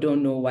most people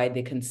don't know why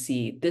they can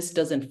see, this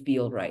doesn't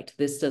feel right,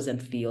 this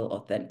doesn't feel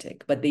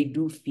authentic, but they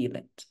do feel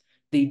it.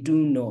 They do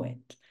know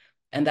it.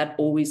 And that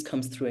always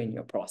comes through in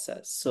your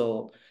process.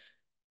 So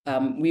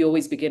we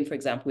always begin, for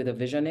example, with a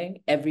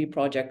visioning. Every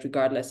project,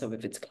 regardless of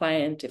if it's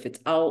client, if it's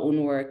our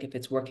own work, if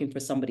it's working for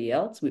somebody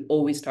else, we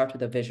always start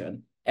with a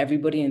vision.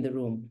 Everybody in the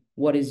room,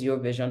 what is your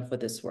vision for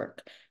this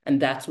work?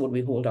 And that's what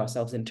we hold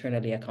ourselves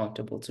internally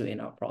accountable to in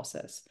our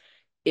process.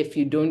 If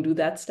you don't do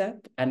that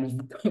step,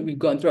 and we've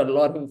gone through a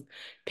lot of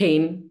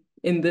pain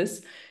in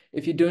this,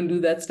 if you don't do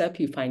that step,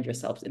 you find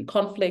yourselves in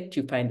conflict,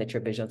 you find that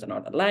your visions are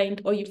not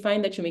aligned, or you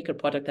find that you make a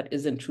product that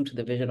isn't true to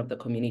the vision of the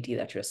community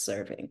that you're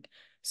serving.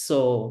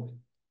 So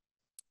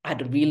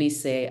I'd really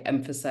say,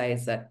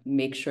 emphasize that,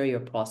 make sure your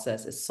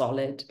process is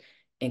solid,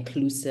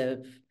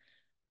 inclusive.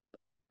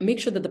 Make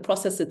sure that the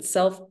process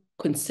itself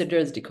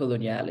considers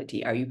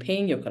decoloniality. Are you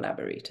paying your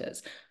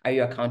collaborators? Are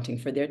you accounting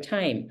for their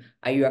time?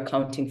 Are you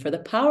accounting for the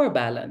power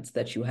balance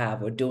that you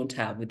have or don't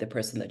have with the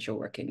person that you're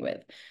working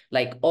with?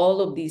 Like, all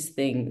of these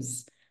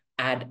things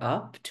add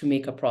up to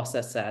make a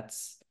process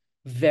that's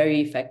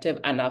very effective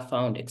and are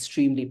found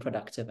extremely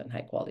productive and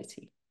high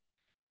quality.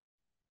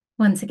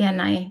 Once again,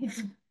 I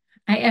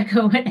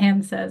echo what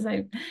Anne says.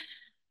 Yeah,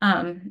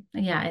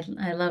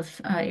 I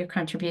love your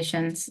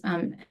contributions,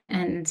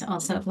 and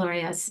also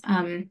Gloria's.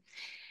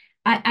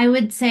 I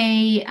would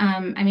say,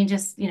 I mean,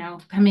 just,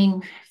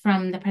 coming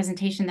from the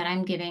presentation that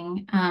I'm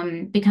giving,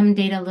 become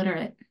data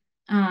literate.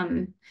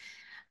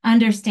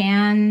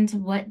 Understand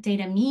what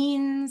data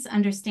means,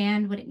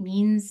 understand what it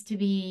means to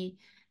be,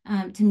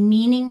 to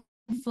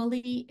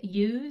meaningfully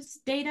use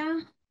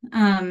data.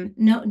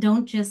 No,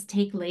 don't just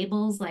take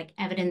labels like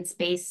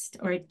evidence-based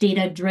or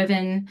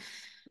data-driven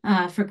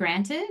for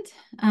granted.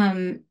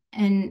 And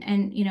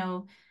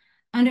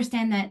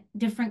understand that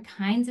different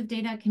kinds of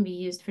data can be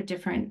used for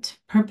different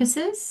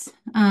purposes.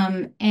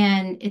 And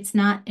it's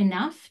not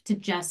enough to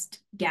just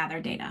gather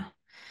data.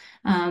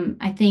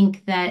 I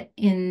think that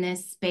in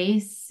this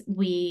space,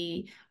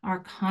 we are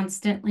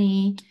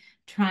constantly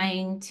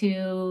trying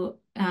to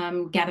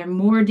gather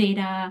more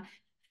data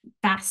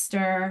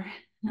faster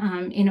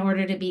in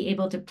order to be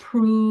able to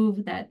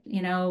prove that,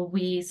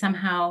 we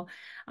somehow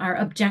are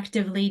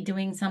objectively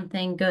doing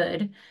something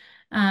good.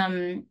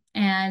 And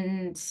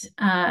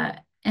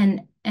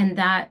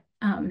that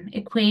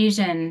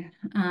equation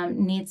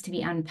needs to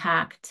be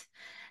unpacked,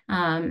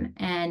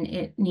 and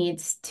it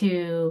needs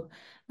to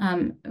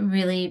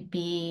really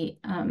be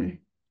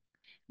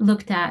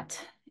looked at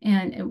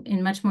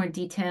in much more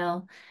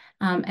detail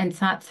and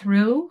thought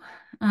through.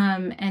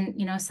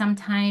 And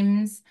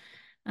sometimes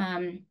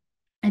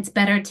it's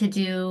better to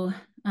do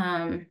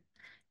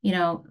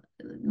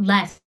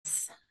less,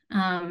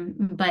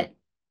 but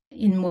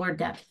in more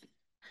depth.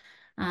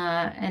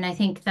 And I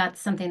think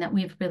that's something that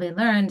we've really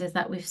learned, is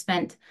that we've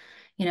spent,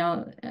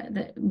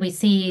 we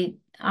see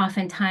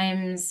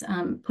oftentimes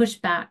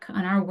pushback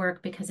on our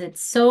work because it's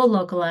so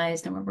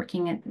localized and we're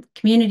working at the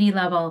community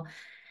level.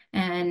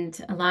 And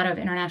a lot of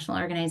international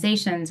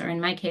organizations, or in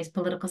my case,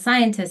 political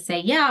scientists, say,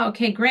 yeah,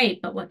 okay, great,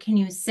 but what can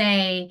you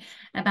say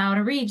about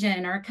a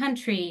region or a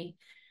country?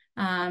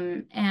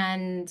 And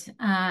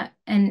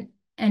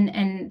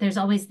there's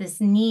always this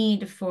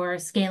need for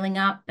scaling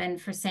up and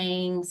for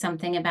saying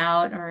something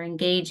about, or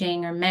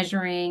engaging, or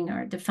measuring,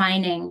 or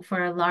defining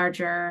for a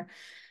larger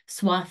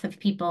swath of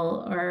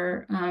people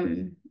or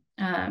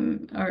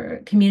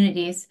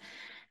communities.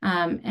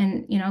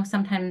 And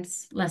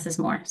sometimes less is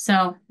more.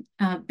 So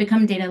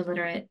become data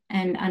literate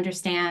and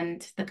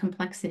understand the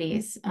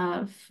complexities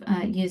of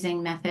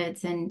using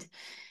methods and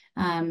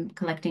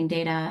collecting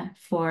data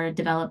for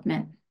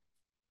development.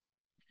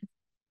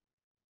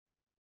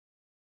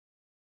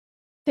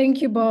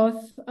 Thank you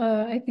both.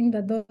 I think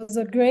that those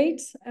are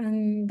great.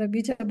 And the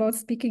beauty about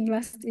speaking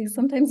last is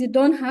sometimes you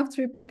don't have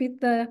to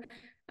repeat the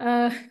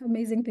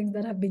amazing things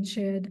that have been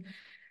shared.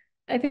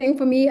 I think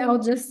for me,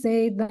 I'll just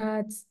say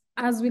that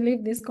as we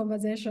leave this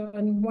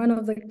conversation, one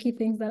of the key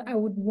things that I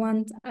would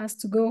want us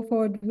to go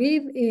forward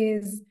with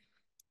is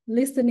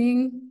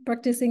listening,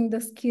 practicing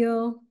the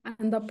skill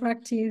and the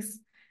practice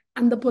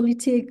and the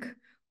politic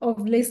of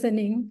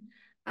listening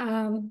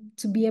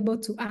to be able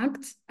to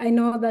act. I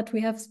know that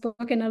we have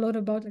spoken a lot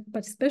about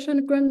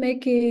participation grant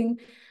making,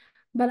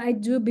 but I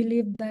do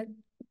believe that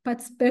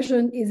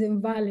participation is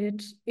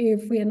invalid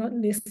if we are not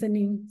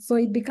listening. So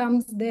it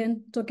becomes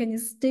then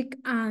tokenistic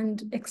and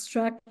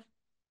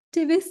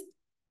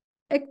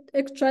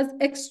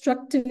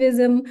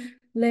extractivism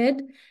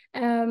led.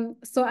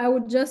 So I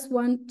would just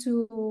want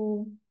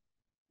to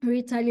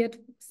retaliate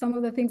some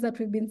of the things that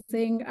we've been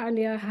saying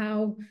earlier,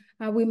 how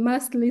we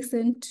must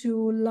listen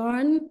to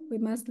learn, we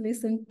must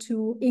listen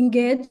to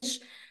engage,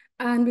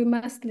 and we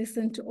must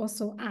listen to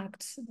also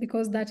act,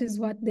 because that is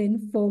what then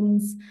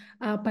forms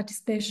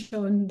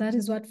participation. That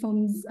is what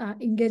forms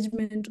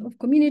engagement of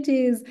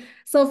communities,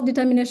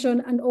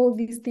 self-determination, and all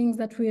these things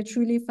that we are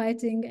truly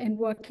fighting and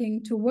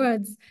working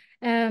towards.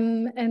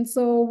 And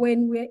so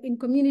when we're in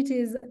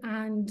communities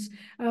and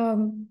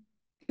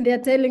they're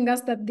telling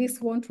us that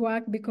this won't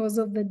work because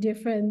of the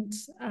different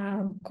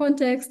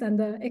context and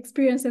the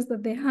experiences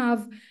that they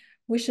have,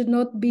 we should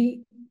not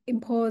be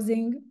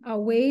imposing our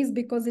ways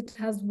because it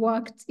has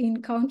worked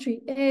in country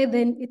A,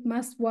 then it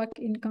must work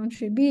in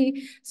country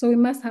B. So we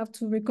must have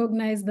to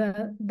recognize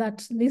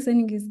that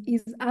listening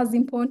is as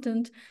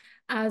important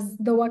as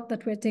the work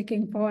that we're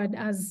taking forward,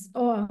 as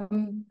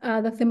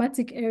the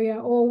thematic area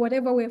or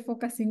whatever we're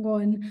focusing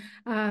on.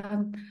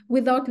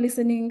 Without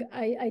listening,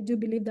 I do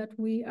believe that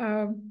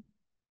we're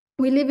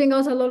leaving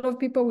out a lot of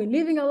people, we're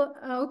leaving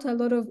out a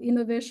lot of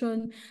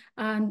innovation,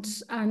 and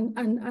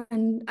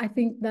I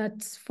think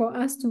that for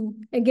us to,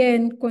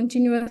 again,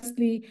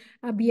 continuously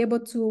be able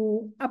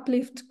to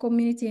uplift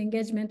community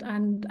engagement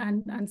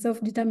and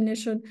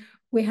self-determination,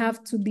 we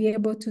have to be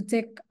able to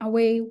take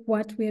away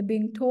what we're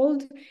being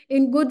told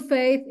in good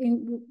faith,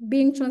 in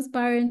being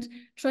transparent,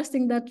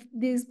 trusting that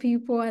these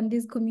people and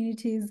these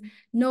communities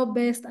know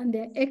best and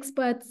they're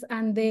experts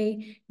and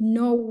they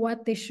know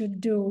what they should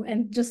do,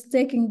 and just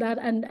taking that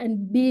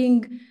and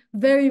being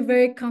very,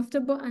 very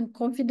comfortable and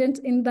confident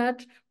in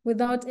that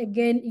without,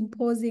 again,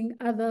 imposing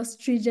other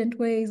stringent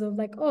ways of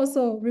like, oh,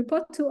 so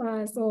report to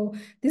us, or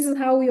this is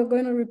how you're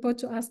going to report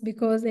to us,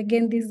 because,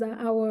 again, these are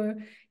our,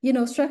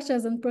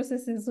 structures and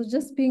processes. So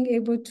just being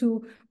able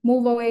to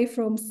move away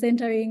from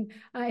centering,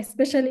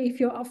 especially if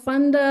you're a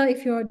funder,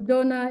 if you're a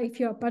donor, if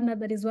you're a partner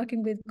that is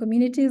working with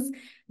communities,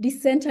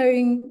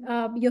 decentering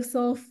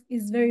yourself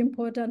is very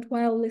important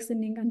while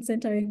listening and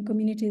centering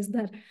communities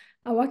that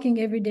are working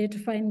every day to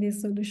find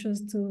these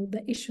solutions to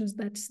the issues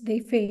that they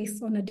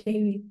face on a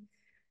daily.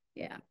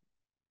 Yeah.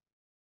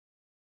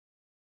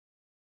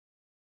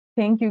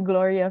 Thank you,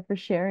 Gloria, for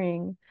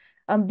sharing.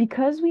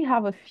 Because we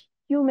have a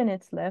few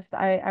minutes left,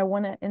 I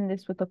want to end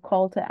this with a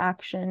call to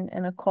action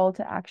and a call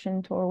to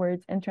action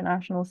towards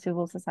international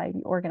civil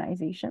society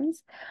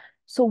organizations.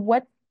 So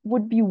what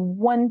would be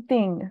one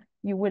thing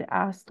you would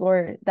ask,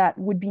 or that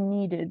would be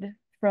needed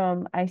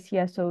from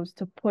ICSOs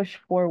to push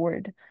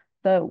forward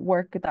the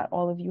work that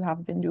all of you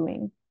have been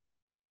doing?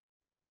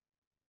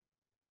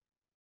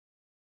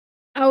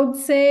 I would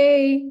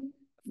say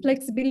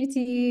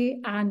flexibility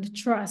and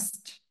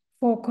trust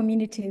for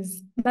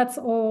communities. That's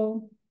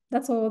all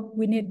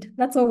we need.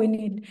 That's all we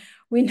need.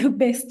 We know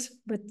best,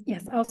 but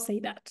yes, I'll say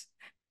that.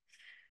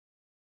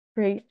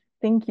 Great,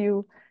 thank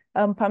you.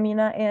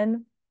 Pamina,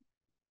 and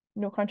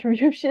no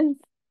contributions?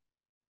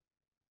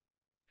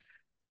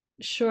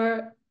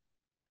 Sure,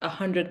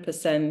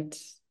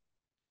 100%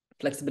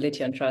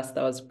 flexibility and trust.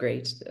 That was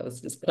great. I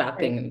was just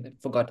clapping and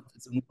forgot to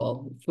Zoom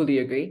call. Fully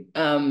agree.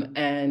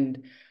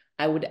 And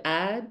I would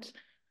add,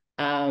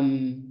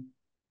 to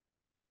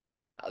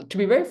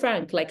be very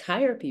frank, like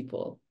hire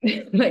people,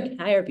 like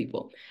hire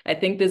people. I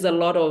think there's a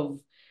lot of,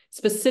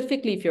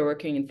 specifically if you're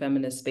working in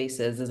feminist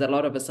spaces, there's a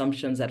lot of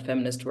assumptions that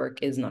feminist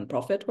work is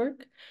nonprofit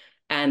work.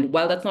 And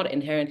while that's not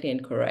inherently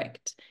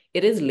incorrect,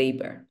 it is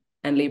labor,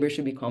 and labor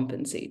should be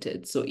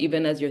compensated. So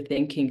even as you're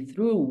thinking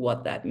through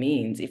what that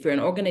means, if you're an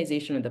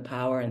organization with the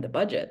power and the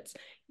budgets,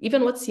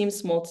 even what seems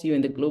small to you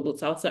in the global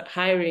south,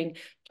 hiring,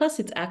 plus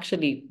it's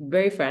actually,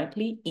 very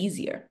frankly,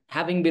 easier.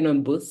 Having been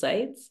on both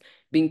sides,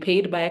 being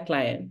paid by a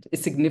client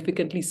is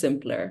significantly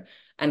simpler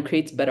and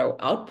creates better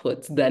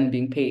outputs than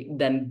being paid,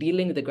 than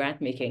dealing with the grant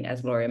making,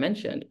 as Gloria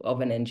mentioned,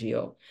 of an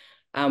NGO.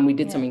 We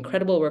did some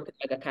incredible work with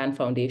Aga Khan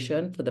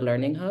Foundation for the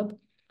Learning Hub,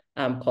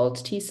 called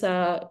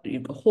TISA,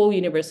 a whole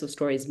universe of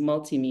stories,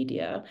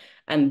 multimedia.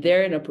 And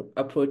their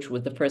approach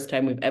was the first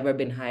time we've ever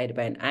been hired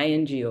by an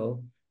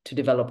INGO to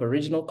develop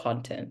original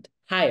content,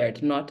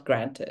 hired, not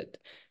granted,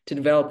 to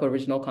develop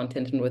original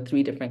content, and with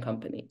 3 different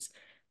companies.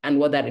 And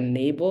what that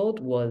enabled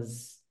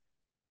was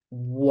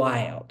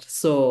wild.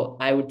 So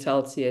I would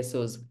tell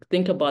CSOs,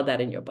 think about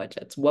that in your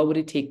budgets. What would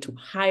it take to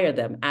hire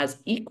them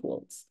as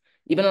equals?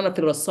 Even on a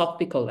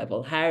philosophical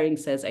level, hiring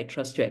says, I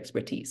trust your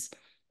expertise.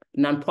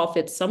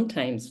 Nonprofits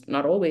sometimes,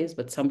 not always,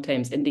 but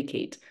sometimes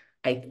indicate,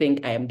 I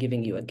think I am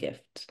giving you a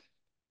gift.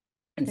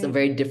 And it's a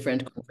very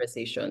different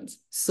conversations.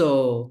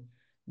 So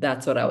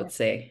that's what I would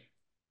say.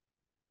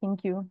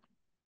 Thank you.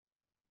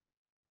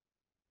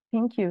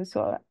 Thank you.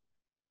 So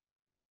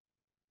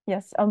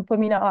yes,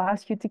 Pamina, I'll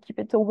ask you to keep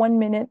it to 1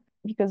 minute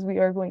because we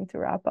are going to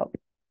wrap up.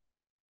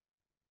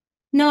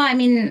 No, I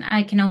mean,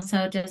 I can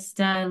also just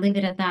leave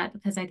it at that,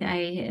 because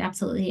I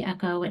absolutely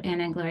echo what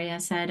Anna and Gloria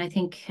said. I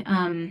think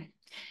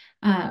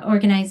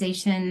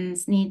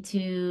organizations need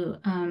to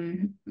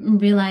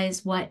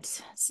realize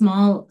what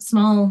small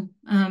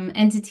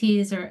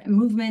entities or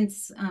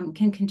movements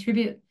can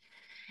contribute,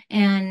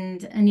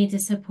 and need to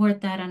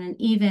support that on an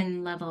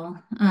even level,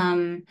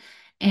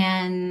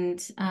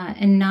 and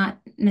not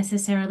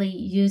necessarily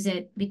use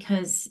it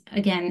because,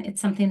 again,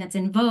 it's something that's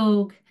in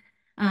vogue,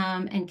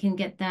 and can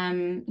get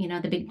them,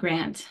 the big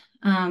grant.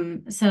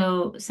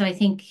 So I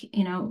think,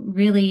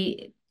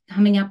 really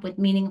coming up with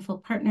meaningful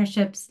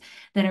partnerships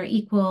that are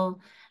equal,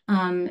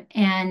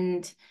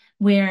 and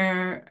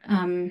where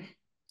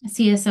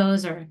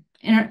CSOs or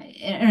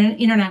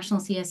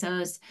international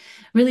CSOs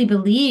really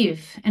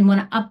believe and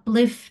want to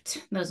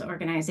uplift those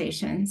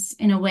organizations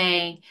in a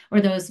way,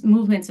 or those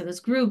movements or those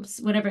groups,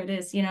 whatever it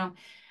is, in a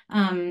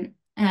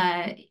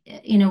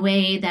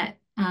way that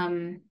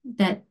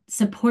that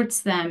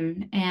supports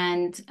them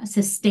and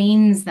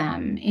sustains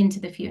them into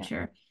the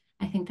future.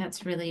 I think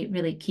that's really,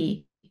 really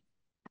key.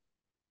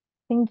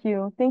 Thank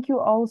you. Thank you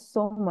all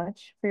so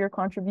much for your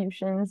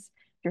contributions,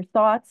 your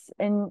thoughts,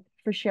 and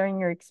for sharing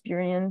your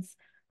experience.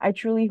 I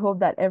truly hope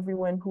that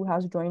everyone who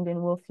has joined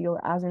in will feel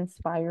as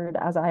inspired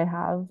as I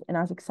have, and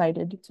as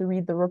excited to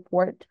read the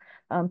report,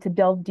 to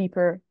delve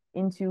deeper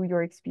into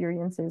your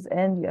experiences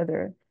and the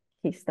other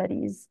case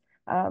studies.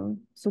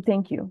 So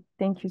thank you.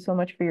 Thank you so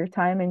much for your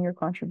time and your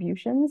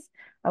contributions.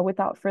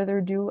 Without further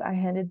ado, I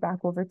hand it back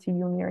over to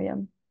you,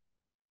 Miriam.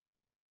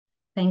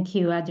 Thank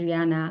you,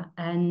 Adrianna.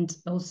 And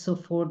also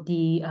for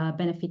the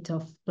benefit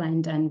of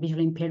blind and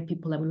visually impaired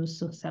people, I will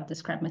also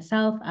self-describe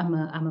myself. I'm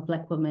a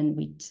Black woman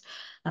with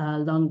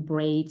long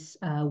braids,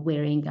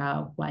 wearing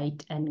a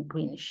white and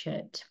green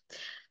shirt.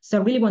 So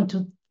I really want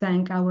to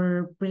thank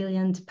our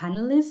brilliant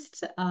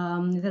panelists.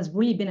 It has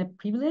really been a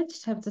privilege,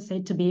 I have to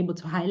say, to be able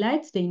to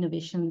highlight the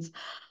innovations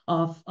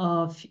of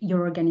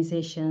your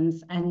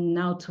organizations and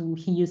now to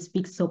hear you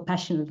speak so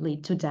passionately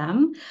to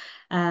them.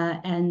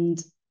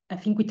 And I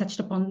think we touched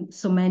upon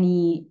so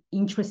many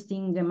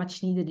interesting and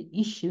much needed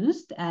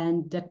issues,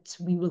 and that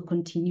we will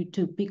continue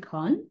to pick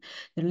on.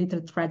 The little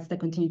threads that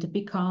continue to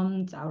pick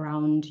on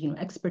around,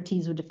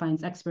 expertise, who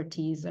defines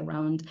expertise,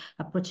 around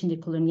approaching the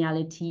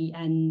coloniality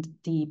and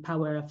the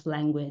power of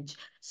language.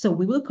 So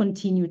we will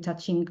continue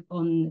touching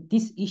on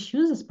these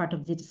issues as part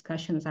of the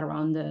discussions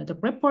around the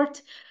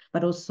report,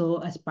 but also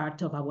as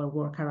part of our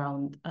work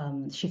around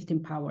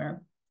shifting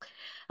power.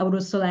 I would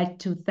also like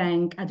to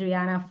thank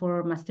Adrianna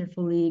for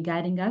masterfully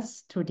guiding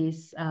us through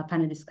this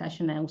panel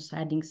discussion and also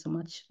adding so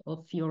much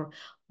of your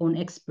own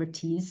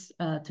expertise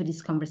to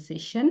this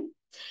conversation.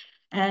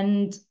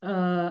 And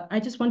I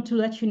just want to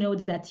let you know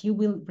that you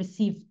will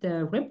receive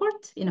the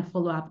report in a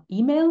follow-up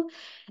email,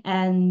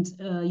 and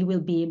you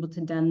will be able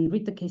to then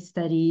read the case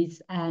studies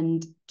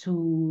and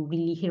to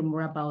really hear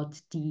more about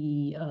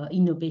the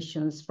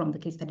innovations from the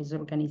case studies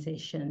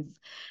organizations.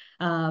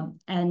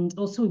 And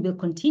also we will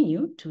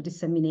continue to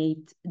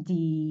disseminate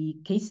the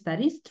case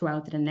studies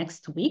throughout the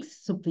next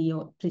weeks. So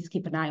please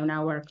keep an eye on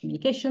our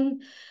communication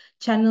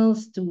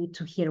channels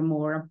to hear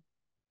more.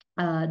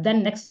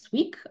 Then next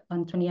week,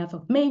 on 20th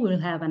of May, we'll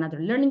have another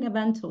learning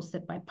event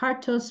hosted by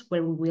Partos,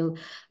 where we will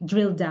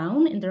drill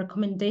down in the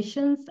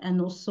recommendations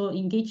and also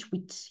engage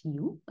with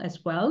you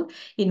as well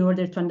in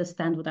order to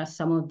understand what are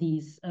some of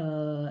these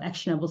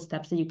actionable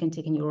steps that you can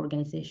take in your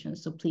organization.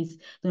 So please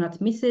do not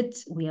miss it.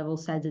 We have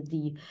also added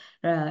the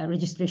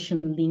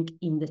registration link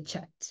in the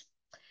chat.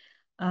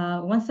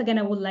 Once again,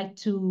 I would like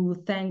to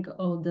thank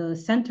all the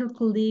center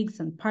colleagues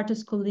and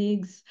Partos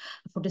colleagues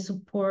for the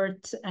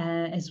support,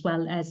 as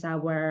well as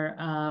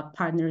our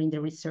partner in the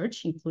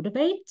research,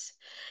 Includivate.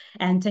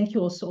 And thank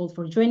you also all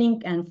for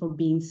joining and for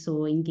being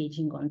so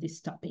engaging on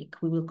this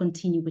topic. We will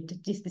continue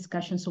with this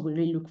discussion, so we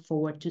really look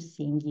forward to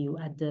seeing you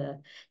at the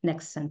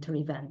next center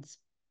events.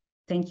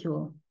 Thank you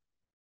all.